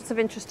get lots of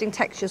interesting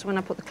textures when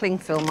I put the cling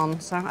film on,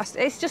 so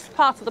it's just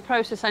part of the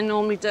process I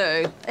normally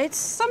do. It's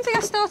something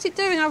I started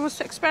doing. I was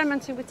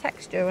experimenting with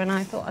texture and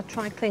I thought I'd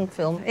try cling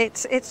film.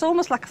 It's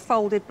almost like a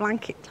folded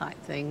blanket type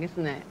thing,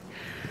 isn't it?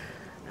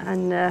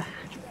 And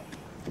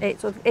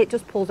it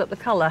just pulls up the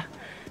colour.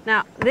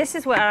 Now, this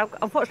is where,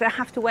 unfortunately, I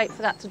have to wait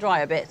for that to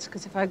dry a bit,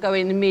 because if I go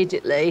in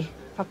immediately,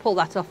 if I pull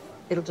that off,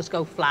 it'll just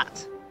go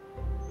flat.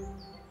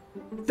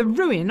 The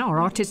ruin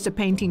our artists are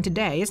painting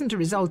today isn't a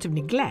result of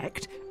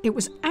neglect. It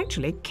was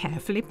actually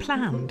carefully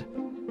planned.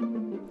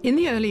 In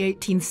the early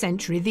 18th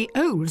century, the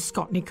old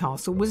Scotney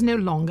Castle was no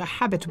longer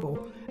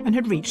habitable and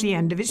had reached the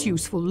end of its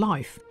useful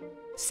life.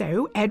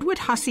 So Edward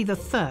Hussey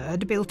III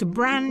built a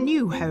brand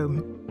new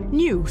home,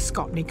 new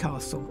Scotney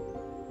Castle.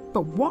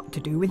 But what to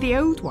do with the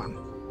old one?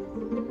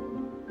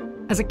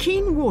 As a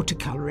keen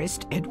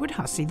watercolourist, Edward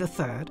Hussey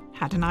III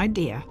had an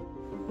idea.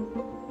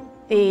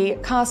 The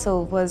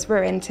castle was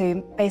ruined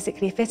to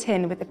basically fit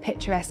in with the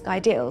picturesque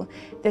ideal,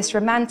 this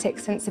romantic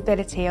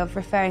sensibility of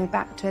referring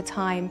back to a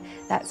time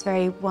that's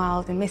very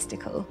wild and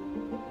mystical.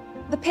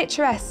 The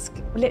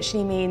picturesque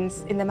literally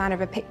means in the manner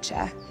of a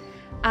picture,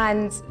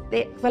 and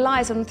it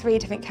relies on 3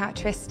 different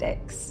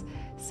characteristics.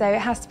 So it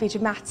has to be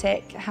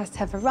dramatic, it has to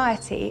have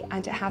variety,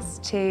 and it has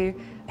to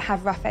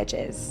have rough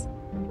edges.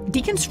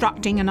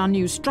 Deconstructing an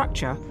unused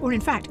structure, or in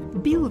fact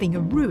building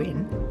a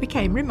ruin,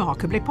 became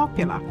remarkably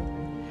popular.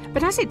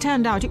 But as it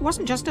turned out, it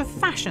wasn't just a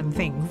fashion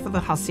thing for the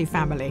Hussey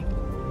family.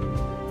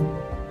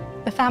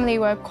 The family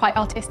were quite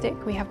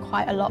artistic. We have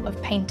quite a lot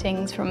of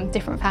paintings from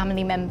different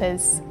family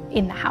members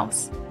in the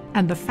house.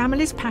 And the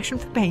family's passion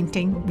for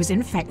painting was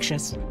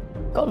infectious.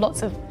 Got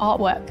lots of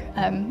artwork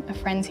of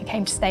friends who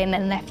came to stay and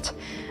then left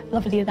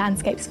lovely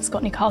landscapes of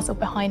Scotney Castle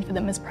behind for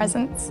them as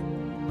presents.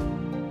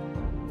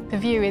 The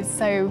view is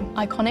so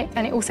iconic,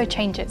 and it also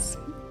changes,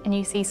 and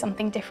you see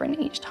something different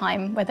each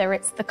time, whether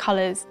it's the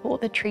colours or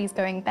the trees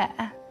going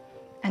bare,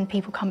 and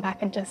people come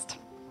back and just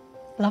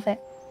love it.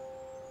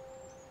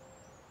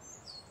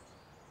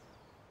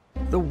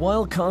 The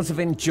wildcards have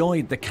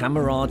enjoyed the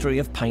camaraderie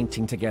of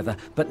painting together,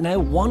 but now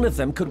one of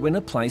them could win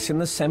a place in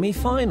the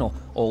semi-final.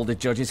 All the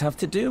judges have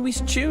to do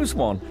is choose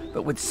one,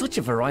 but with such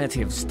a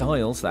variety of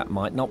styles, that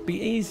might not be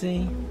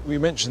easy. We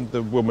mentioned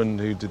the woman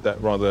who did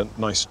that rather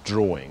nice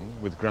drawing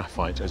with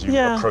graphite as you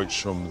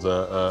approach from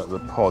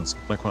the pods.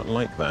 I quite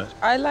like that.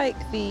 I like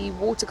the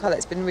watercolour.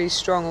 It's been really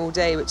strong all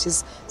day, which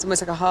is it's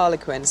almost like a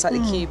harlequin, slightly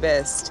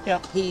cubist.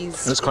 Yeah. And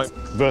it's quite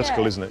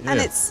vertical, isn't it? And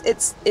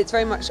it's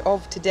very much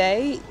of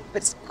today,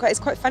 but it's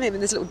quite funny. I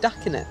mean, there's a little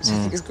duck in it, which I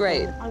think is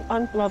great.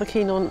 I'm rather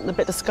keen on the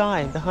bit of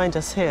sky behind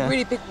us here.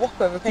 Really big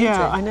whopper of a painting.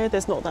 Yeah, I know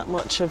there's not that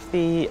much of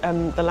the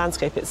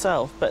landscape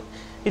itself, but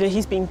you know,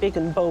 he's been big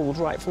and bold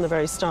right from the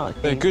very start.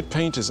 They're good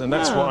painters, and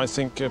that's what I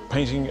think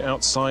painting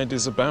outside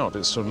is about.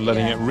 It's sort of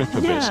letting it rip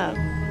a bit.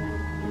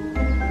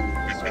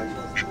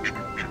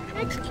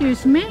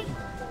 Excuse me?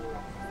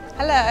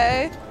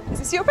 Hello. Is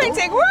this your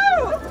painting? Woo!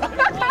 No!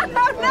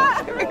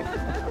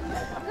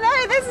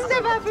 No, this has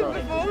never happened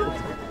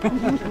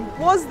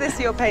before. Was this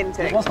your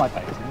painting? It was my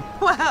painting.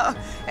 Wow.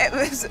 It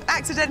was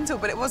accidental,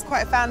 but it was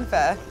quite a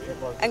fanfare.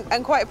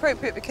 And quite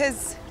appropriate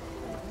because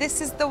this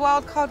is the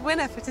wildcard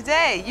winner for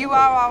today. You are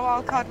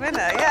our wildcard winner,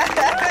 yeah.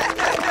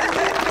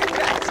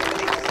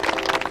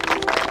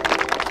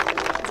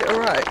 Is it all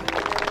right?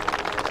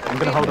 I'm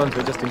going to hold on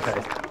to it just in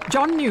case.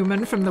 John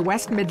Newman from the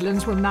West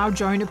Midlands will now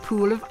join a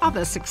pool of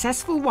other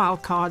successful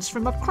wildcards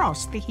from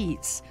across the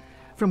heats,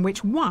 from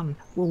which one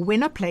will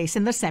win a place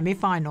in the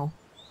semi-final.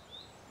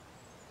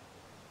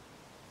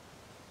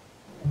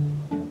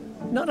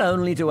 Not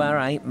only do our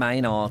 8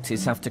 main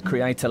artists have to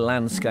create a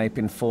landscape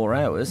in 4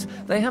 hours,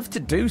 they have to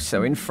do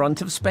so in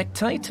front of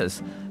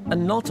spectators,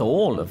 and not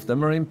all of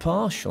them are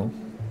impartial.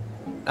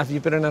 Have you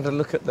been and had a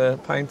look at the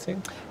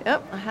painting?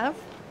 Yep, I have.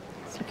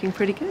 It's looking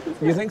pretty good,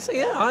 isn't it? You think so?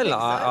 Yeah,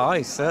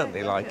 I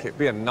certainly like it. It'd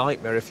be a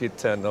nightmare if you'd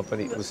turned up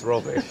and it was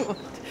rubbish.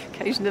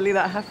 Occasionally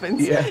that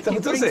happens. Yeah, you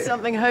does bring it?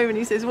 something home and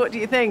he says, "What do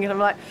you think?" And I'm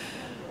like,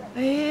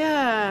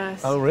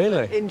 "Yes." Oh,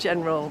 really? In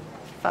general,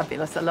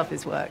 fabulous. I love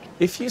his work.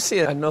 If you see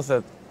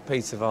another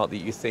piece of art that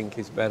you think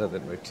is better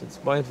than Richard's,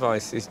 my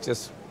advice is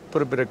just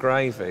put a bit of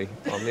gravy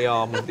on the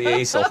arm of the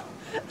easel.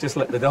 Just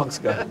let the dogs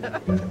go.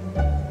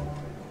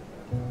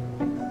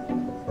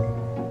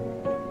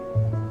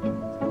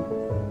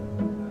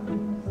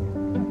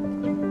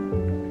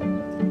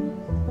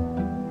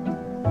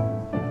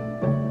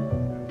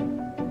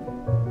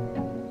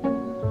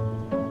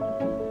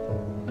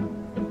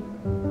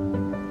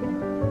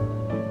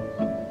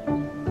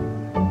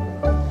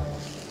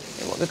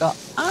 What we got?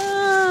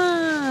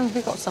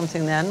 We've got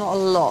something there. Not a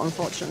lot,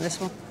 unfortunately, this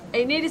one.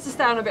 It needed to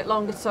stay on a bit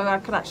longer so I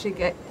could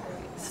actually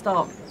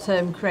start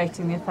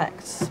creating the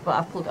effects, but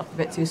I pulled it up a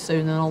bit too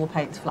soon and all the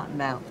paint's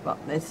flattened out. But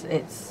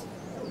it's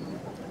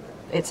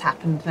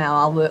happened now.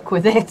 I'll work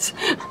with it.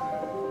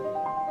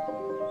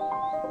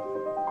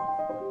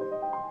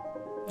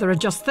 There are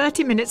just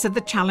 30 minutes of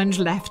the challenge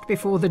left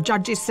before the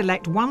judges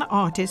select one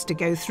artist to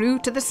go through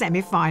to the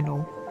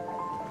semi-final.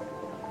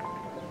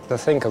 I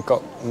think I've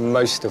got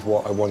most of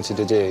what I wanted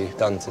to do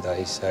done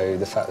today, so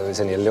the fact that there's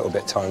only a little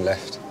bit of time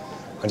left,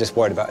 I'm just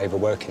worried about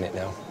overworking it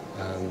now.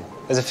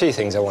 There's a few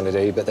things I want to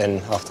do, but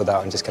then after that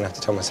I'm just going to have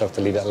to tell myself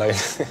to leave it alone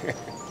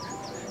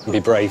and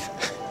be brave.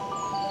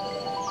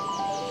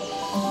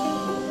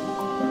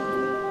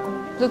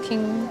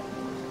 Looking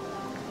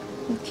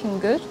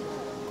good.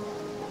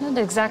 Not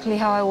exactly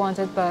how I want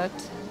it, but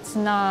it's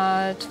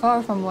not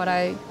far from what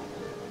I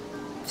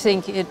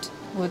think it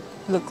would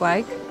look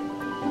like.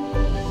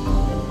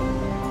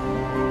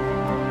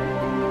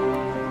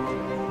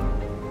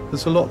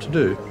 There's a lot to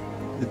do.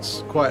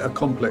 It's quite a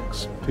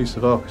complex piece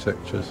of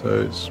architecture,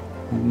 so it's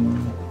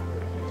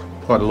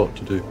quite a lot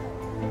to do.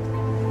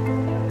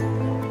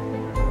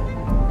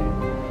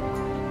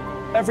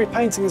 Every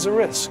painting is a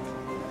risk.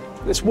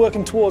 It's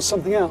working towards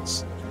something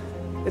else.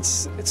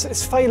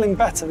 It's failing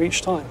better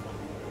each time.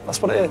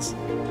 That's what it is.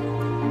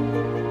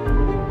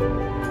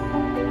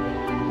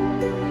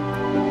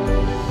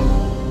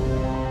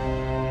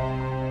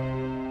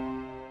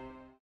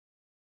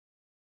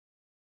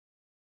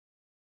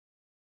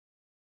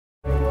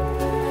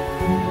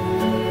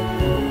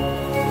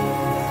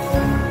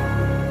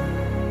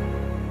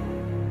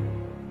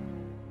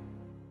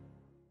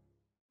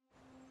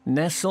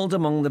 Nestled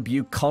among the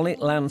bucolic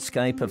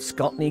landscape of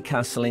Scotney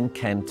Castle in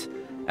Kent,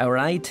 our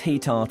 8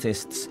 heat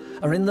artists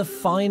are in the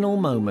final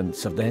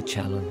moments of their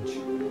challenge.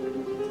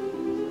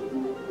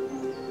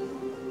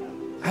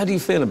 How do you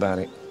feel about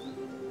it?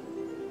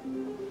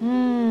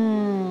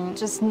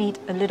 Just need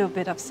a little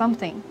bit of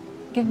something.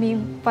 Give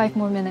me 5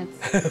 more minutes.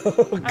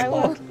 Oh,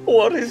 God.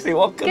 What is it?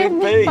 What could it be?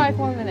 Give me 5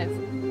 more minutes.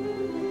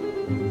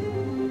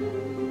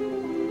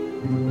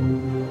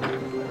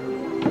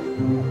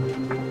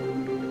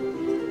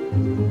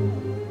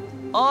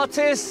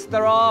 Artists,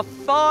 there are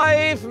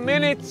 5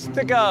 minutes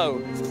to go.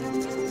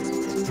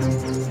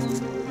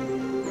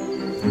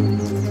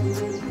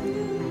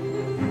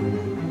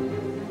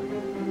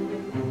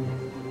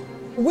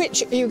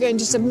 Which are you going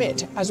to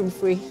submit, as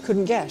if we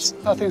couldn't guess?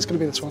 I think it's going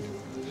to be this one.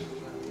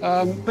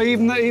 But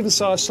even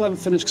so, I still haven't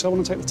finished because I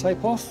want to take the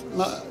tape off.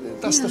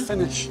 That's the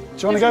finish. Do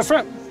you want to go for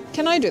it?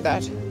 Can I do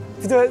that?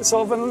 If you do it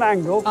sort of at an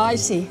angle. I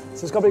see.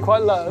 So it's got to be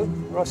quite low,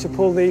 or else you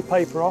pull the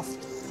paper off.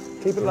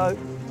 Keep it low.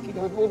 Keep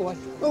going all the way.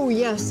 Oh,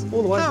 yes.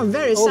 All the way. How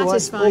very all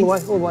satisfying. The way,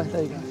 all the way.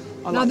 There you go.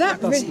 I now like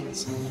that, that's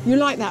nice. You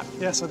like that?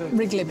 Yes, I do.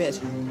 Wriggly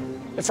bit.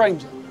 It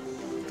frames it.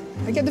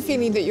 I get the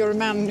feeling that you're a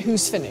man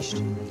who's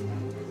finished.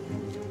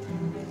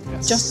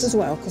 Yes. Just as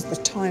well, because the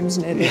time's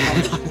nearly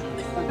up.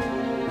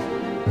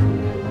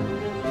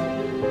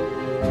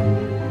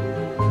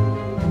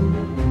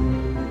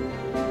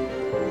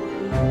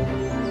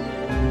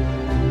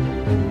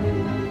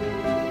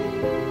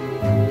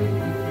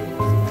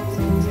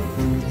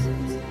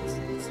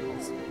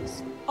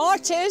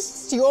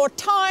 Artists, your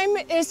time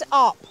is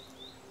up.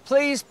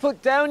 Please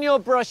put down your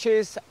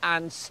brushes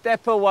and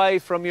step away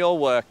from your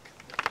work.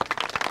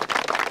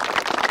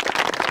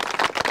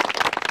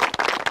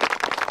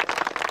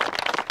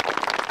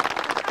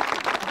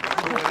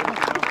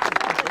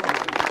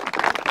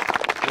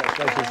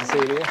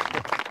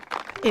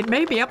 It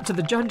may be up to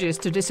the judges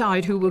to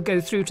decide who will go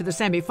through to the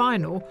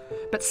semi-final,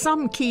 but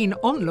some keen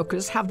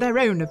onlookers have their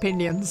own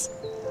opinions.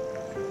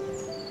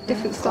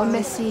 Different style.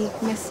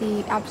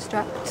 Messy,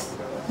 abstract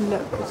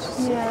look.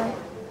 Yeah.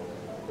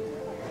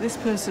 This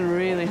person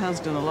really has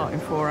done a lot in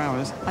 4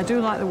 hours. I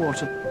do like the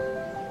water.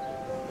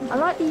 I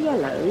like the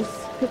yellows,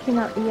 picking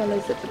out the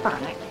yellows at the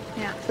back.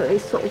 Yeah. So it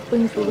sort of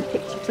brings all the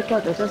picture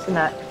together, doesn't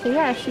it? So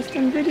yeah, she's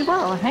done really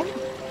well, I think.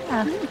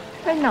 Yeah,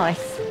 very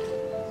nice.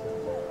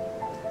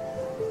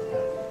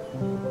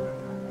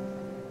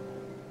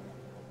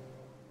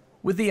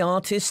 With the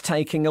artist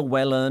taking a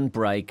well-earned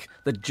break,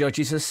 the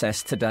judges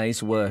assess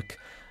today's work.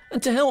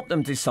 And to help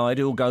them decide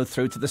who'll go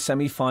through to the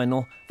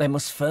semi-final, they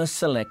must first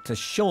select a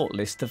short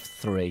list of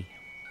 3.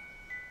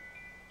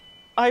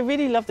 I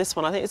really love this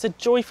one. I think it's a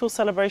joyful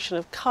celebration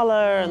of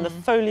colour and the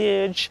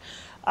foliage,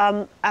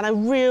 and a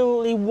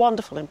really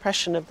wonderful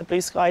impression of the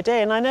blue sky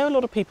day. And I know a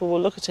lot of people will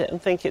look at it and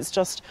think it's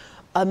just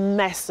a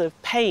mess of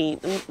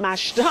paint and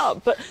mashed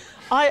up, but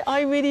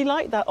I really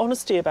like that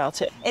honesty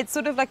about it. It's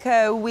sort of like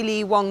a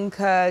Willy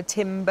Wonka,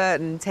 Tim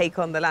Burton take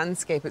on the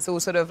landscape. It's all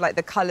sort of like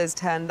the colours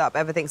turned up,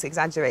 everything's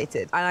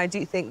exaggerated. And I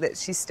do think that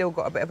she's still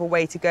got a bit of a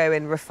way to go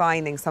in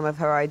refining some of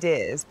her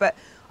ideas. But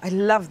I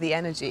love the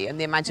energy and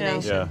the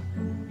imagination. Yeah.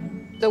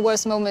 The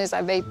worst moment is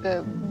I made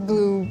the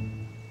blue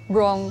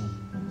wrong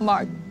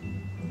mark.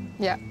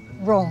 Yeah,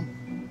 wrong.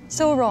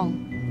 So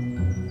wrong.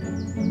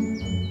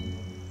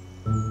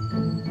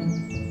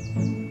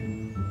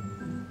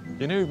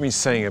 You know, we've been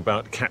saying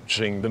about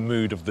capturing the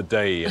mood of the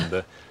day,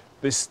 and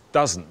this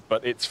doesn't,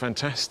 but it's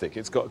fantastic.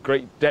 It's got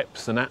great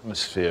depth and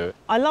atmosphere.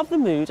 I love the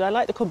mood, I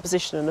like the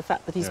composition and the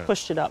fact that he's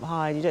pushed it up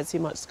high and you don't see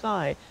much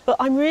sky. But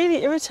I'm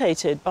really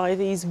irritated by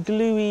these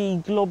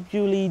gluey,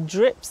 globuly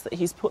drips that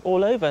he's put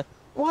all over.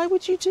 Why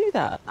would you do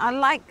that? I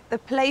like the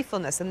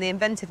playfulness and the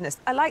inventiveness.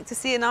 I like to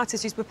see an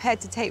artist who's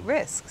prepared to take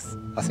risks.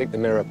 I think the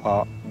mirror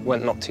part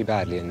went not too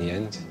badly in the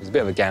end. It was a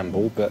bit of a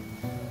gamble, but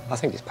I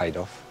think it's paid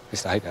off. At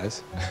least I hope it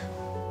has.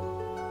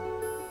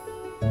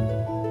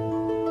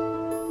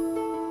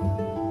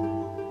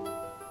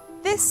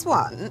 This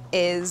one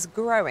is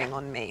growing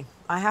on me,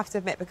 I have to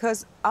admit,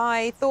 because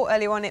I thought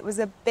earlier on it was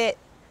a bit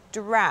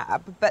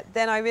drab, but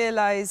then I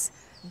realised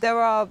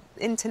there are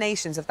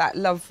intonations of that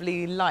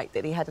lovely light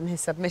that he had in his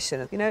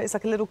submission. You know, it's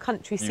like a little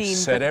country scene. You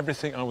said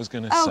everything I was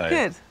going to say. Oh,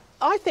 good.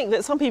 I think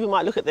that some people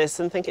might look at this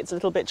and think it's a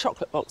little bit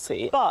chocolate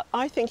boxy, but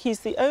I think he's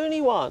the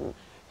only one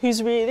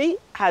who's really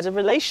had a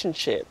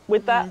relationship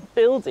with that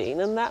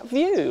building and that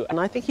view, and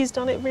I think he's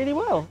done it really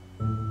well.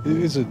 It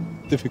is a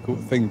difficult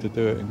thing to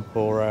do it in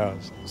 4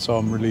 hours, so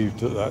I'm relieved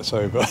that that's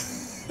over.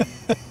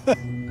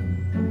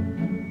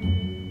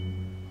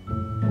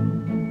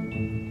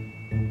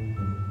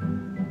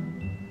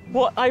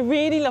 What I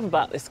really love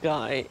about this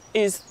guy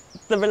is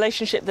the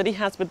relationship that he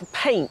has with the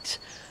paint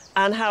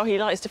and how he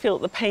likes to feel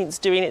that the paint's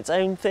doing its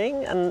own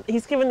thing. And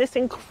he's given this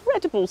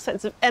incredible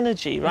sense of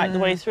energy right the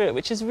way through it,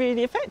 which is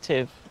really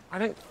effective. I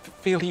don't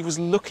feel he was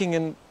looking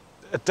and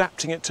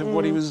adapting it to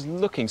what he was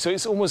looking. So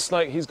it's almost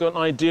like he's got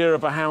an idea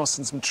of a house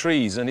and some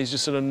trees and he's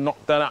just sort of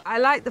knocked that up. I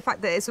like the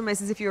fact that it's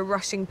almost as if you're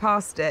rushing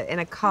past it in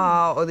a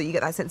car, or that you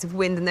get that sense of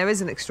wind, and there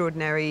is an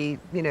extraordinary,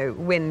 you know,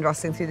 wind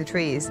rustling through the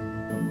trees.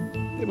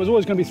 It was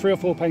always going to be 3 or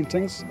 4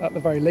 paintings at the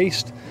very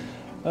least.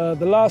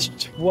 The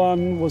last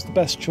one was the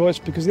best choice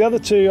because the other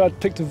 2, I'd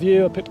picked a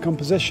view, I picked a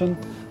composition,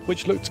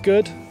 which looked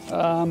good,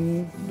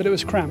 but it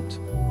was cramped.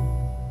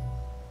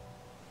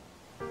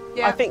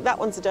 Yeah. I think that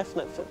one's a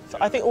definite.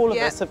 I think all of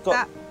us have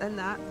got that and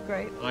that.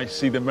 Great. I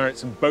see the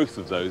merits in both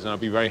of those, and I'd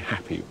be very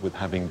happy with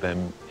having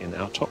them in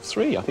our top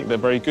 3. I think they're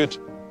very good.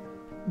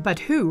 But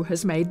who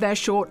has made their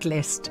short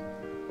list?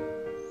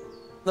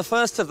 The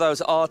first of those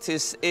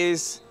artists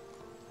is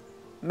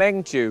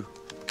Meng Ju.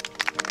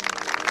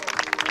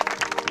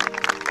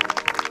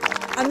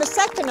 And the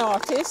second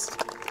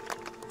artist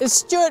is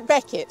Stuart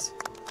Beckett.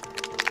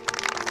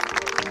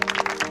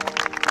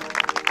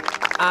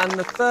 And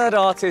the third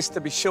artist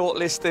to be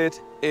shortlisted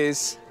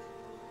is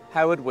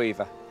Howard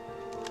Weaver.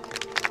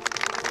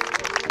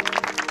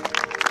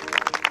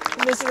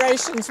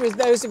 Commiserations with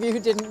those of you who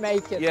didn't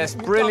make it. Yes,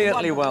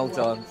 brilliantly well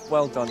done.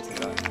 Well done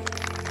today.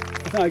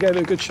 I think I gave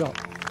it a good shot.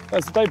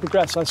 As the day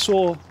progressed, I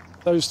saw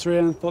those 3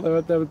 and thought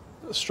they were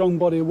a strong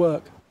body of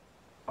work.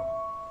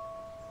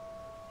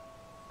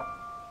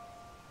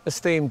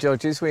 Esteemed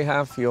judges, we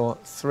have your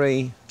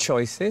 3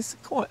 choices.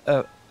 Quite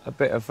a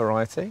bit of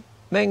variety.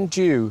 Meng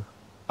Ju.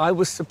 I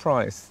was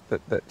surprised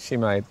that she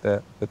made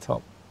the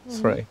top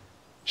 3.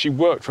 She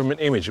worked from an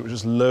image which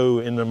was low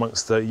in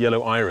amongst the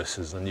yellow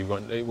irises, and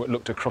it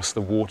looked across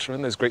the water,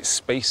 and there's great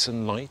space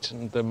and light,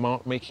 and the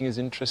mark making is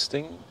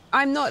interesting.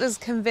 I'm not as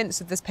convinced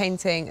of this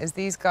painting as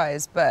these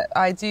guys, but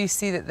I do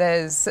see that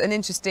there's an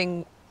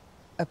interesting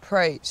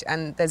approach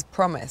and there's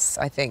promise,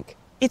 I think.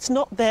 It's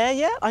not there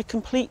yet. I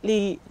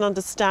completely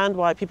understand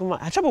why people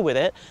might have trouble with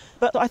it,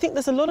 but I think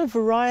there's a lot of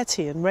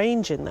variety and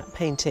range in that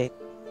painting.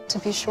 To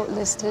be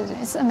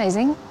shortlisted is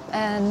amazing,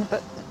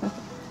 but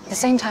at the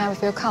same time I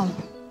feel calm.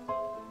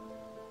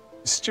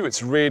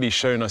 Stuart's really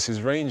shown us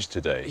his range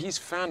today. He's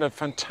found a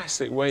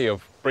fantastic way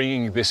of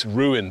bringing this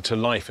ruin to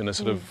life in a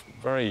sort of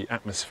very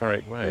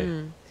atmospheric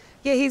way.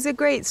 Yeah, he's a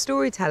great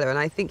storyteller, and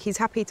I think he's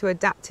happy to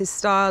adapt his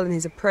style and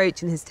his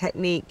approach and his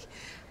technique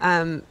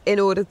in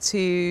order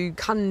to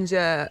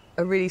conjure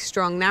a really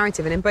strong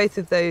narrative. And in both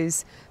of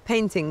those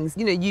paintings,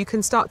 you know, you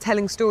can start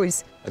telling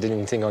stories. I didn't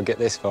even think I'd get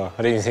this far.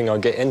 I didn't even think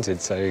I'd get entered,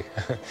 so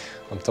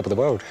I'm top of the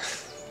world.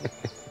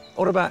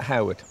 What about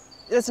Howard?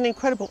 There's an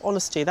incredible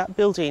honesty. That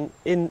building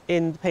in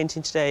the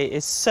painting today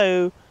is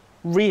so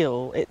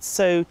real. It's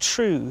so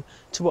true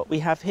to what we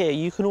have here.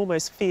 You can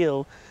almost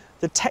feel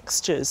the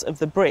textures of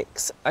the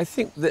bricks. I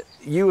think that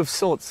you have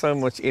sought so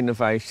much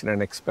innovation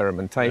and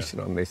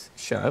experimentation on this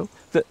show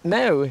that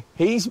now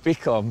he's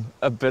become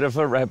a bit of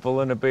a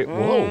rebel and a bit,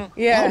 whoa,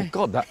 oh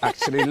God, that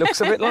actually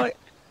looks a bit like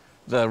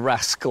the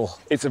rascal.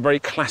 It's a very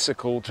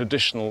classical,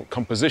 traditional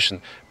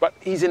composition, but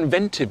he's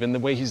inventive in the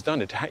way he's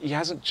done it. He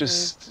hasn't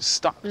just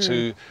stuck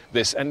to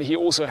this, and he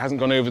also hasn't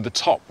gone over the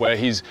top where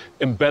he's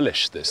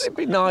embellished this. It'd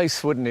be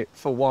nice, wouldn't it,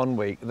 for one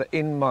week, that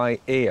in my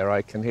ear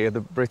I can hear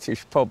the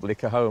British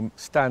public at home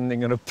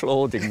standing and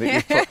applauding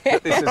that,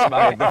 that this has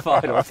made the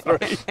final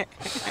 3,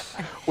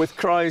 with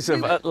cries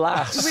of "at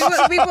last."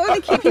 We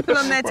want to keep people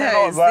on their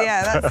toes.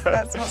 Yeah,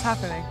 that's what's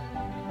happening.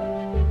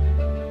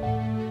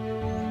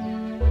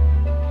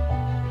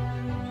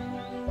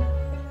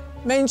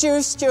 Meng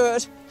Ju,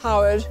 Stuart,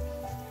 Howard,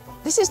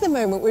 this is the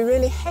moment we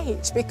really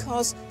hate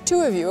because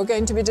 2 of you are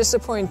going to be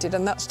disappointed,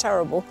 and that's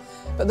terrible.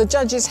 But the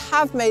judges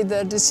have made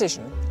their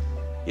decision.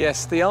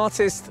 Yes, the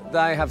artist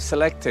they have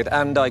selected,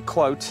 and I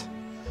quote,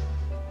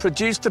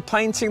 produced a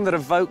painting that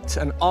evoked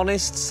an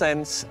honest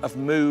sense of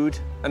mood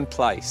and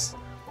place.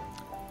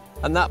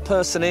 And that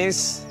person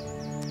is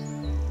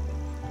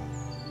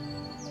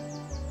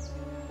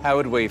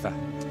Howard Weaver.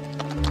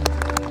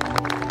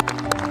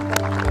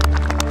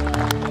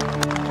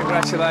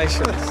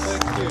 Congratulations.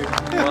 Thank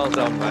you. Well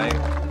done, mate.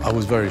 I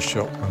was very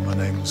shocked when my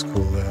name was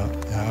called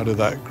out of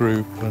that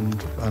group,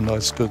 and I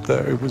stood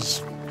there. It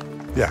was,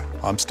 yeah,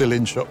 I'm still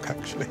in shock,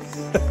 actually.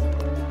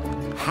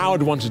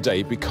 Howard won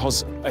today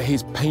because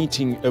his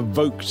painting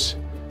evoked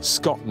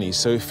Scotney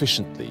so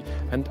efficiently,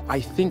 and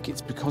I think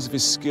it's because of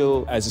his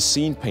skill as a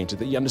scene painter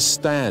that he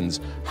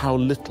understands how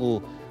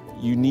little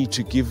you need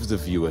to give the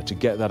viewer to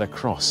get that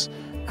across,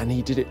 and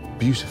he did it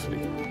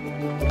beautifully.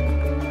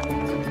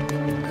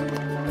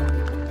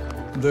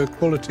 The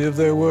quality of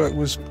their work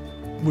was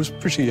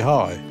pretty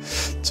high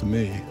to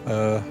me.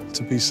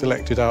 To be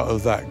selected out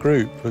of that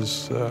group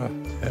was,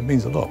 it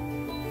means a lot.